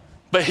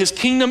 but his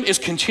kingdom is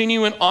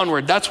continuing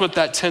onward. That's what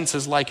that tense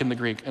is like in the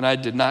Greek. And I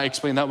did not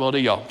explain that well to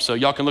y'all. So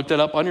y'all can look that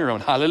up on your own.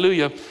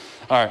 Hallelujah.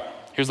 All right,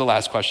 here's the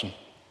last question.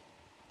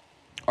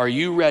 Are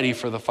you ready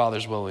for the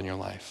Father's will in your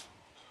life?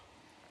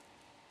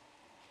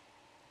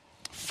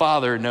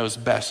 Father knows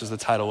best is the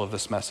title of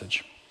this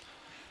message.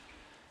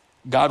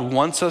 God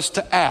wants us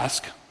to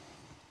ask,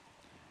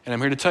 and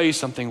I'm here to tell you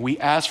something. We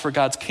ask for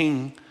God's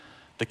king,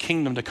 the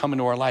kingdom to come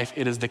into our life.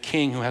 It is the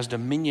king who has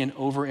dominion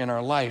over in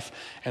our life.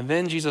 And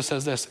then Jesus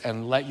says this,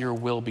 and let your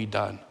will be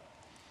done.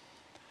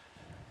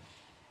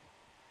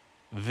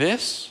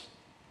 This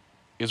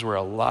is where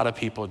a lot of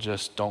people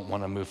just don't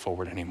want to move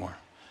forward anymore.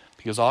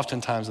 Because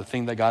oftentimes the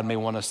thing that God may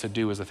want us to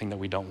do is the thing that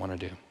we don't want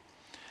to do.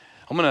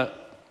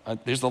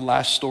 There's the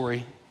last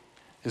story.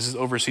 This is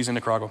overseas in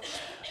Nicaragua.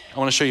 I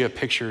want to show you a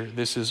picture.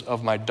 This is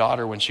of my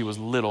daughter when she was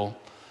little,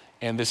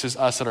 and this is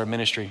us at our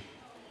ministry.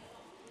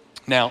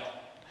 Now,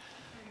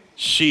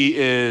 she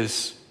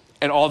is,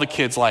 and all the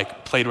kids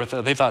played with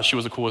her. They thought she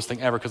was the coolest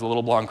thing ever because of the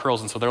little blonde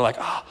curls, and so they're like,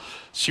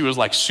 she was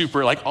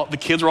super, the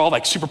kids were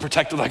all super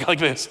protective like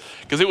this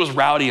because it was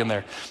rowdy in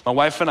there. My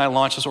wife and I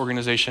launched this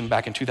organization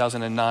back in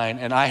 2009,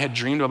 and I had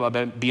dreamed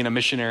about being a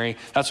missionary.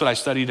 That's what I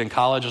studied in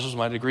college. This was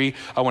my degree.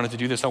 I wanted to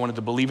do this. I wanted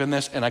to believe in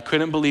this, and I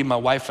couldn't believe my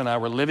wife and I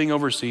were living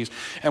overseas,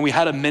 and we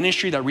had a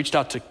ministry that reached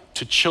out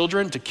to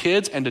children, to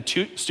kids, and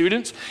to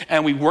students,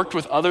 and we worked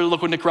with other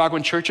local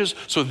Nicaraguan churches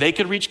so they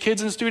could reach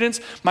kids and students.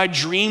 My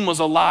dream was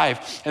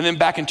alive. And then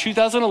back in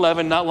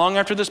 2011, not long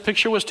after this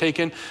picture was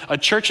taken, a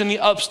church in the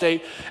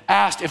upstate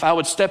asked if I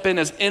would step in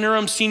as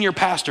interim senior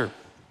pastor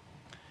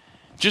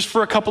just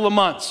for a couple of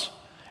months.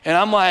 And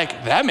I'm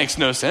like, that makes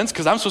no sense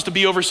because I'm supposed to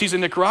be overseas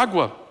in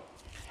Nicaragua.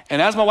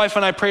 And as my wife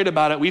and I prayed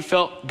about it, we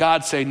felt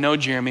God say, no,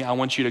 Jeremy, I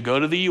want you to go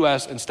to the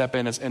US and step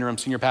in as interim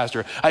senior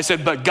pastor. I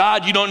said, but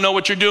God, you don't know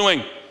what you're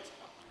doing.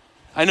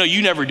 I know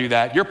you never do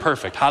that. You're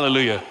perfect.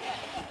 Hallelujah.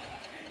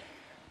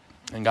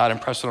 And God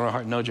impressed it on our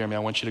heart, no, Jeremy, I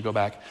want you to go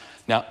back.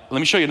 Now, let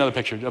me show you another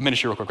picture of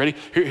ministry real quick. Ready?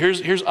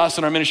 Here's us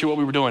in our ministry, what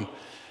we were doing.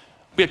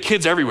 We had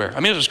kids everywhere. I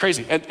mean, it was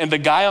crazy. And the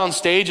guy on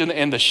stage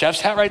and the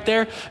chef's hat right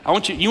there,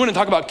 you want to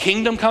talk about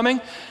kingdom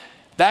coming?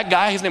 That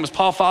guy, his name was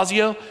Paul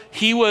Fazio.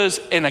 He was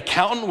an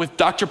accountant with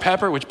Dr.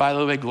 Pepper, which, by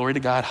the way, glory to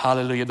God,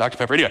 hallelujah, Dr.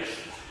 Pepper. Anyway,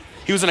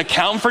 he was an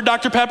accountant for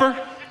Dr. Pepper.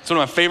 It's one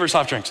of my favorite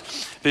soft drinks.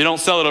 They don't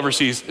sell it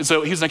overseas. And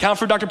so he's an accountant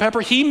for Dr.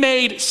 Pepper. He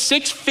made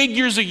 6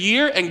 figures a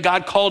year, and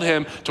God called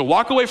him to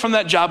walk away from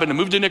that job and to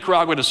move to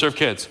Nicaragua to serve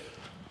kids.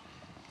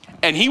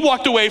 And he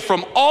walked away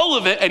from all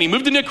of it, and he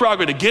moved to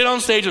Nicaragua to get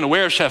on stage and to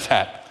wear a chef's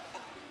hat.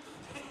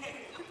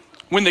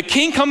 When the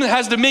king comes and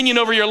has dominion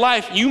over your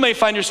life, you may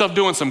find yourself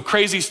doing some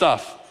crazy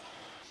stuff.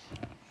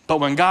 But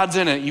when God's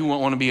in it, you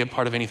won't want to be a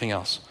part of anything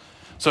else.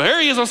 So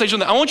here he is on stage.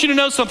 I want you to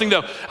know something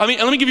though. I mean,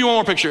 let me give you one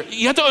more picture.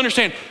 You have to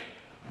understand,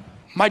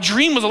 my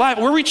dream was alive.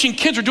 We're reaching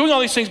kids, we're doing all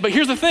these things, but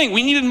here's the thing,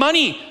 we needed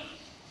money.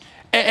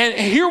 And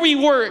here we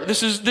were,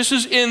 this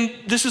is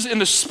in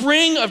the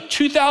spring of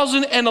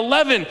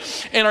 2011.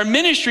 In our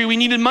ministry, we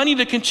needed money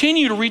to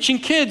continue to reaching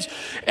kids.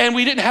 And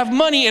we didn't have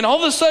money. And all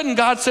of a sudden,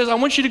 God says, I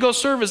want you to go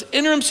serve as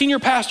interim senior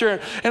pastor.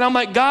 And I'm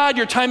like, God,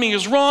 your timing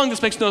is wrong.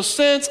 This makes no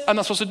sense. I'm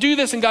not supposed to do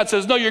this. And God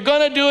says, no, you're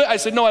gonna do it. I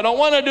said, no, I don't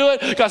wanna do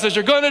it. God says,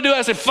 you're gonna do it.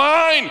 I said,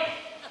 fine.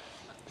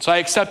 So I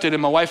accepted,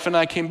 and my wife and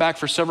I came back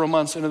for several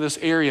months into this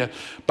area.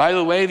 By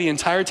the way, the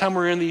entire time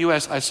we were in the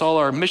U.S., I saw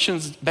our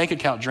missions bank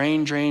account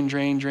drain.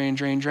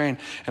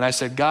 And I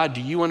said, God, do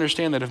you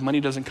understand that if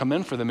money doesn't come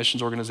in for the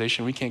missions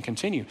organization, we can't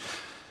continue?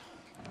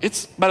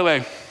 By the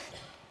way,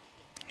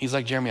 he's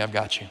like, Jeremy, I've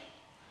got you.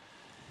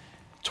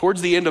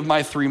 Towards the end of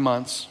my 3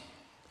 months,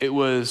 it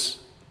was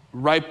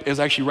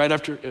actually right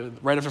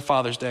after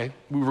Father's Day.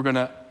 We were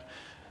gonna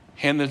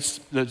hand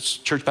the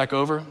church back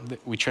over.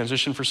 We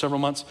transitioned for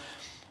several months.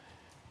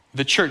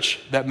 The church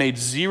that made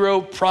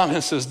 0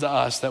 promises to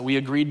us that we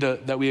agreed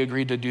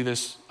to do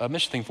this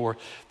mission thing for,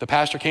 the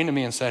pastor came to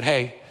me and said,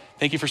 hey,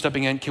 thank you for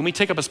stepping in. Can we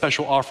take up a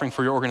special offering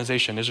for your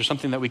organization? Is there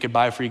something that we could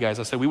buy for you guys?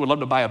 I said, we would love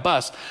to buy a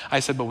bus.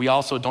 I said, but we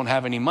also don't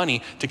have any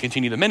money to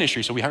continue the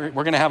ministry. So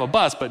we're gonna have a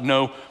bus, but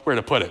know where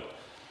to put it.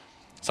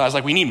 So I was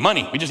like, we need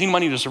money. We just need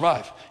money to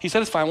survive. He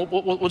said, it's fine.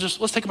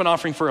 Let's take up an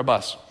offering for a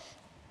bus.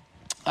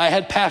 I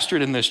had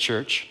pastored in this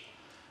church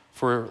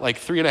for like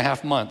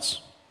 3.5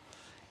 months.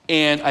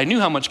 And I knew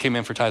how much came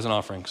in for tithes and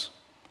offerings.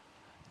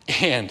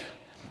 And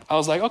I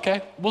was like,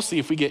 okay, we'll see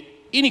if we get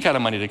any kind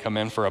of money to come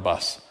in for a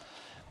bus.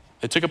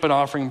 They took up an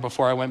offering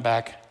before I went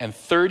back, and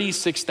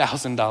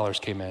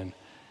 $36,000 came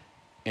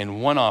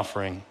in one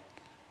offering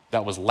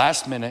that was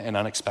last minute and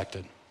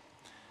unexpected.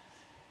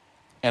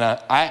 And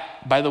I,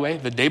 by the way,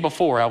 the day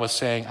before I was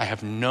saying, I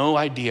have no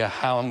idea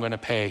how I'm gonna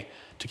pay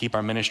to keep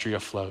our ministry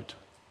afloat.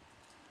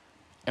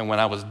 And when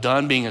I was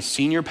done being a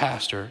senior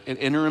pastor, an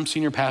interim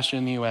senior pastor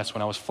in the US,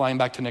 when I was flying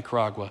back to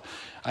Nicaragua,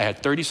 I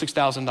had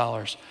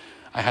 $36,000.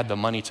 I had the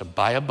money to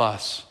buy a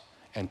bus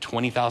and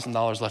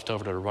 $20,000 left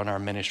over to run our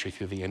ministry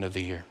through the end of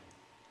the year.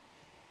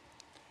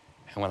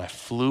 And when I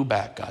flew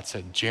back, God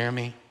said,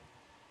 Jeremy,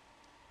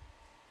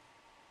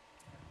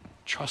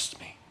 trust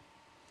me.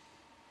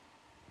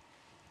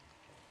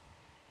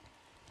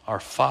 Our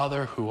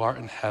Father who art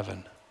in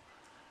heaven,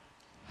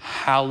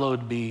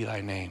 hallowed be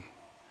thy name.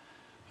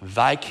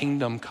 Thy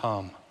kingdom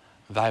come,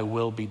 thy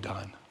will be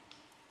done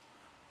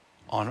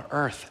on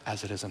earth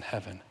as it is in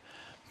heaven.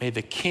 May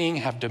the King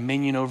have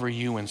dominion over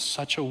you in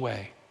such a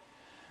way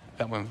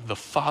that when the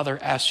Father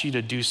asks you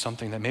to do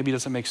something that maybe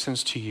doesn't make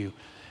sense to you,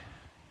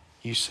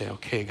 you say,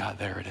 okay, God,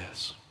 there it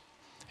is.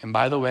 And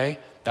by the way,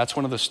 that's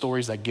one of the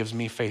stories that gives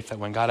me faith that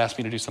when God asks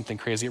me to do something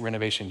crazy at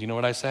renovation, do you know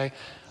what I say?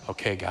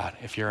 Okay, God,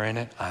 if you're in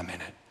it, I'm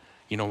in it.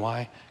 You know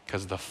why?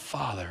 Because the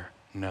Father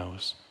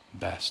knows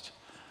best.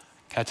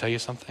 Can I tell you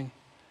something?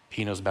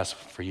 He knows best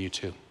for you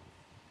too.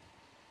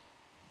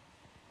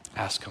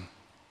 Ask him.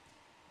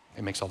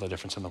 It makes all the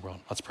difference in the world.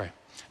 Let's pray.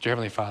 Dear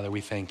Heavenly Father,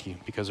 we thank you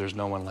because there's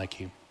no one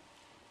like you.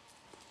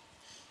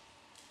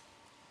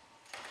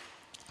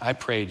 I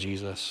pray,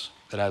 Jesus,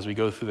 that as we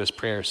go through this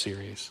prayer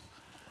series,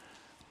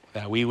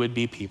 that we would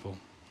be people,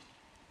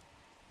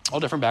 all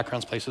different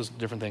backgrounds, places,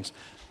 different things,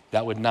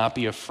 that would not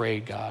be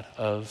afraid, God,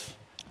 of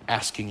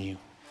asking you.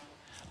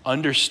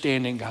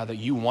 Understanding, God, that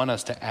you want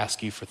us to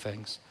ask you for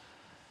things.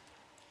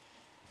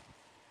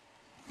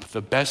 But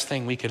the best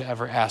thing we could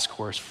ever ask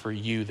for is for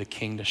you, the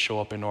King, to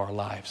show up into our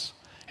lives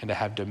and to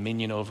have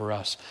dominion over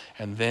us.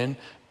 And then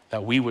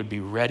that we would be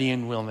ready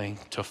and willing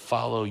to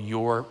follow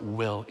your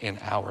will in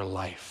our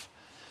life.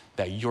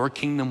 That your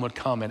kingdom would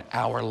come in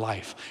our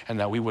life and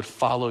that we would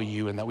follow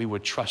you and that we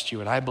would trust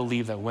you. And I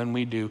believe that when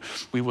we do,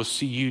 we will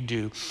see you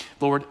do,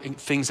 Lord,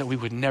 things that we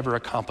would never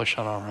accomplish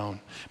on our own.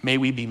 May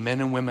we be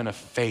men and women of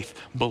faith,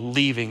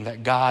 believing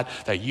that God,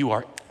 that you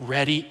are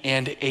ready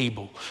and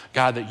able.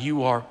 God, that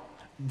you are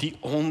the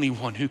only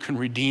one who can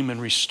redeem and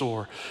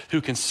restore,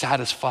 who can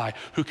satisfy,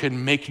 who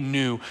can make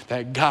new,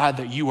 that God,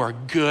 that you are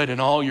good in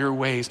all your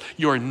ways.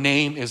 Your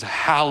name is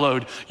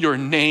hallowed. Your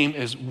name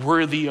is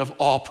worthy of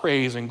all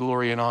praise and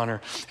glory and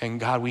honor. And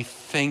God, we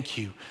thank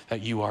you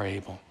that you are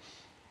able.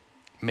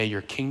 May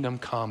your kingdom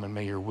come and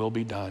may your will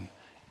be done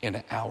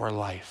in our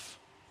life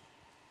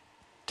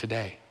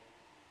today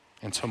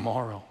and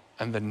tomorrow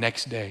and the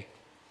next day.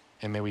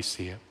 And may we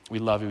see it. We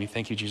love you. We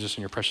thank you, Jesus,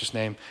 in your precious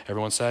name.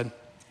 Everyone said,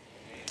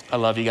 I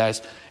love you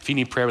guys. If you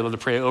need prayer, we'd love to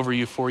pray over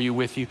you, for you,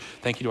 with you.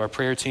 Thank you to our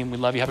prayer team. We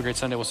love you. Have a great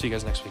Sunday. We'll see you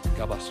guys next week.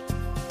 God bless.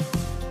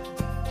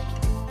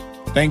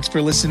 Thanks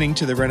for listening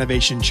to the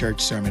Renovation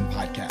Church Sermon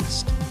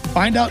Podcast.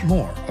 Find out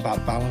more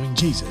about following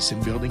Jesus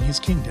and building his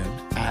kingdom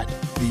at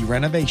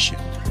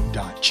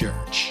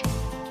therenovation.church.